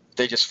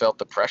they just felt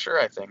the pressure.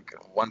 I think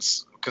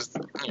once, because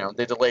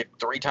they delayed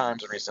 3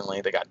 times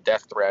recently. They got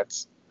death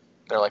threats.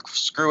 They're like,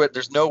 screw it.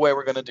 There's no way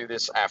we're going to do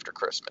this after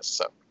Christmas.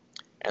 So.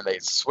 And they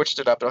switched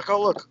it up. They're like,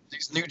 oh, look,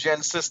 these new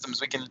gen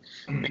systems, we can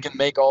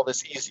make all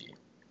this easy.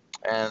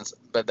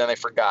 But then they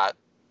forgot,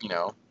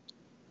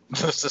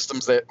 the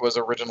systems that was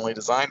originally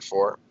designed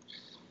for.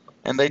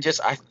 And I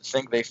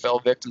think they fell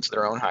victim to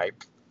their own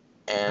hype.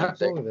 And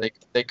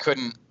they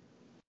couldn't.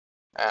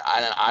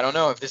 I don't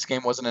know if this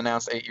game wasn't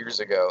announced 8 years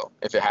ago,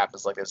 if it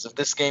happens like this. If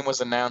this game was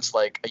announced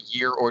like a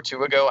year or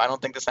 2 ago, I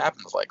don't think this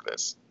happens like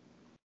this.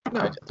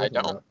 No, I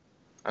don't.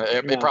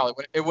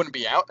 It wouldn't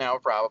be out now,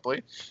 probably.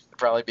 It'd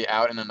probably be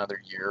out in another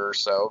year or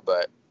so,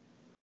 but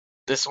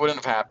this wouldn't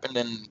have happened,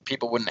 and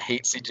people wouldn't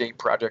hate CJ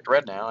Projekt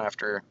Red now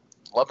after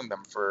loving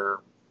them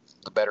for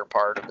the better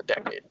part of a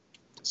decade.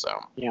 So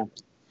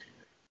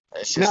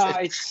it's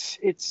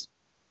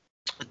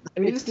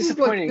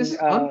disappointing. This is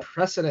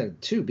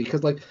unprecedented too,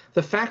 because like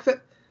the fact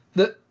that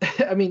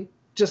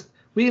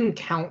we didn't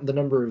count the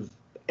number of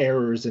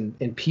errors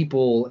and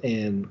people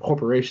and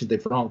corporations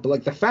they've wronged, but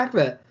like the fact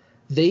that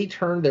they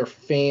turned their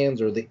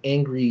fans or the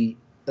angry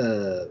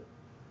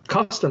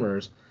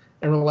customers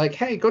and were like,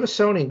 hey, go to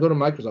Sony and go to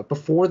Microsoft,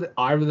 before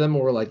either of them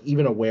were like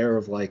even aware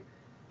of like,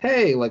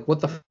 hey, like what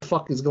the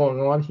fuck is going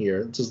on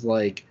here? It's just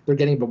like they're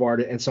getting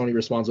bombarded, and Sony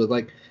responds with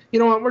like, you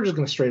know what, we're just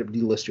gonna straight up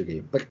delist your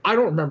game. Like, I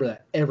don't remember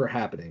that ever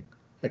happening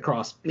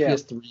across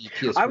PS3,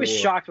 PS4. I was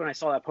shocked when I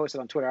saw that posted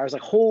on Twitter. I was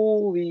like,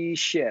 holy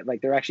shit!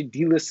 Like, they're actually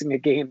delisting a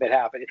game that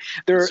happened.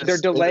 They're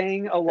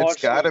delaying a launch.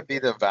 It's got to be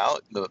the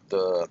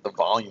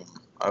volume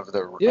of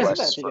the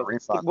requests for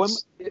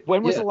refunds.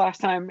 When was the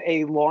last time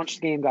a launched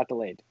game got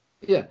delayed?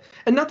 Yeah,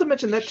 and not to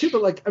mention that too,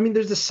 but like, I mean,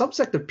 there's this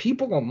subsect of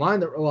people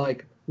online that were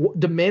like,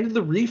 demanded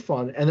the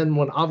refund, and then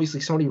when obviously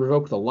Sony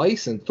revoked the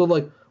license, so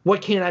like, why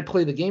can't I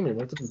play the game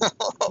anymore?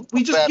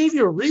 We just gave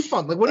you a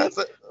refund. Like, what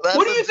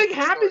do you think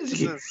happens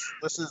here?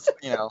 This is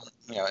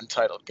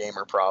entitled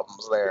gamer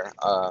problems there.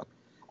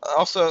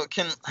 Also,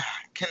 can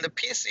the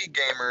PC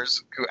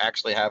gamers who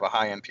actually have a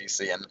high-end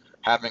PC and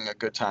having a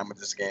good time with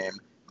this game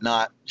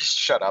not just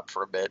shut up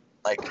for a bit?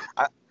 Like,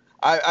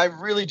 I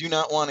really do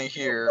not want to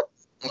hear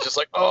just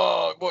like,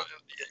 oh, what,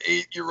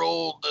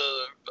 8-year-old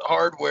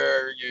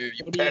hardware, you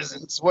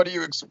peasants, what do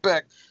you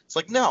expect? It's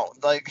like, no,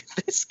 like,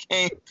 this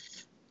game,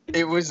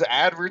 it was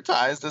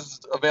advertised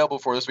as available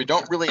for this. We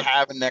don't really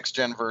have a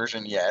next-gen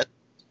version yet.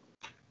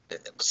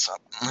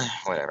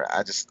 Whatever,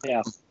 I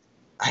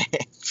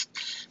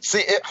see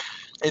it.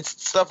 It's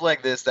stuff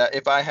like this that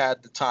if I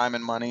had the time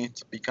and money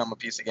to become a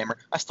PC gamer,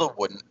 I still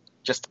wouldn't,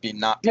 just to be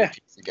not a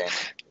PC gamer.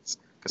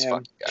 Because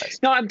fuck you guys.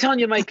 No, I'm telling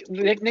you, Mike,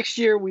 next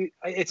year,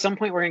 at some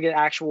point we're going to get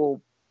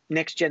actual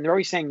next-gen. They're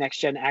always saying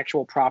next-gen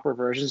actual proper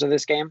versions of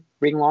this game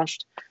being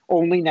launched.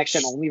 Only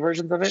next-gen only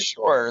versions of it.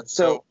 Sure.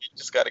 So you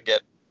just got to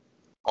get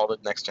all the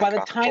next-gen by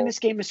the time this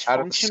game is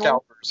out of the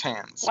scalper's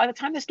hands. By the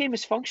time this game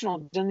is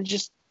functional, then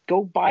just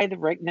go buy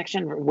the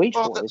next-gen. Wait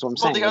for it is what I'm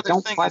saying. The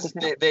other thing is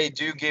they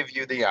do give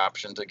you the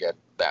option to get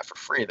that for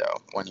free, though,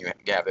 when you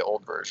have the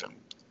old version.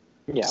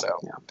 Yeah. So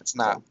it's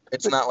not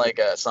like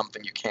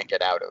something you can't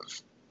get out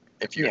of.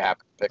 If you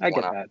happen to pick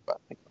one up. I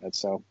get that.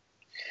 So,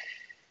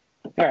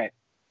 all right.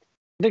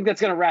 think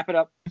that's going to wrap it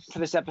up for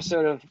this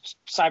episode of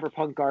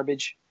Cyberpunk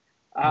Garbage.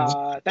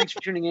 Thanks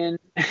for tuning in.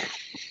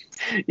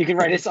 You can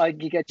write us on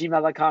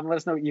geek@gmail.com. Let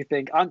us know what you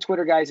think. On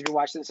Twitter, guys, if you're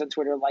watching this on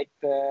Twitter, like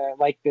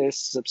this,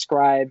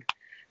 subscribe.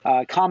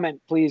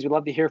 Comment, please. We'd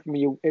love to hear from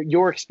you,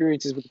 your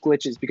experiences with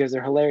glitches, because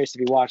they're hilarious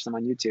if you watch them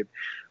on YouTube.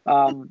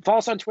 Follow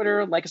us on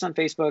Twitter, like us on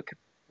Facebook.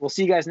 We'll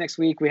see you guys next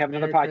week. We have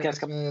another podcast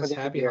coming.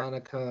 Happy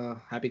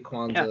Hanukkah, Happy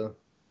Kwanzaa.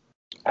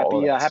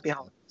 Yeah. Happy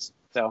holidays.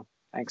 So,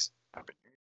 thanks.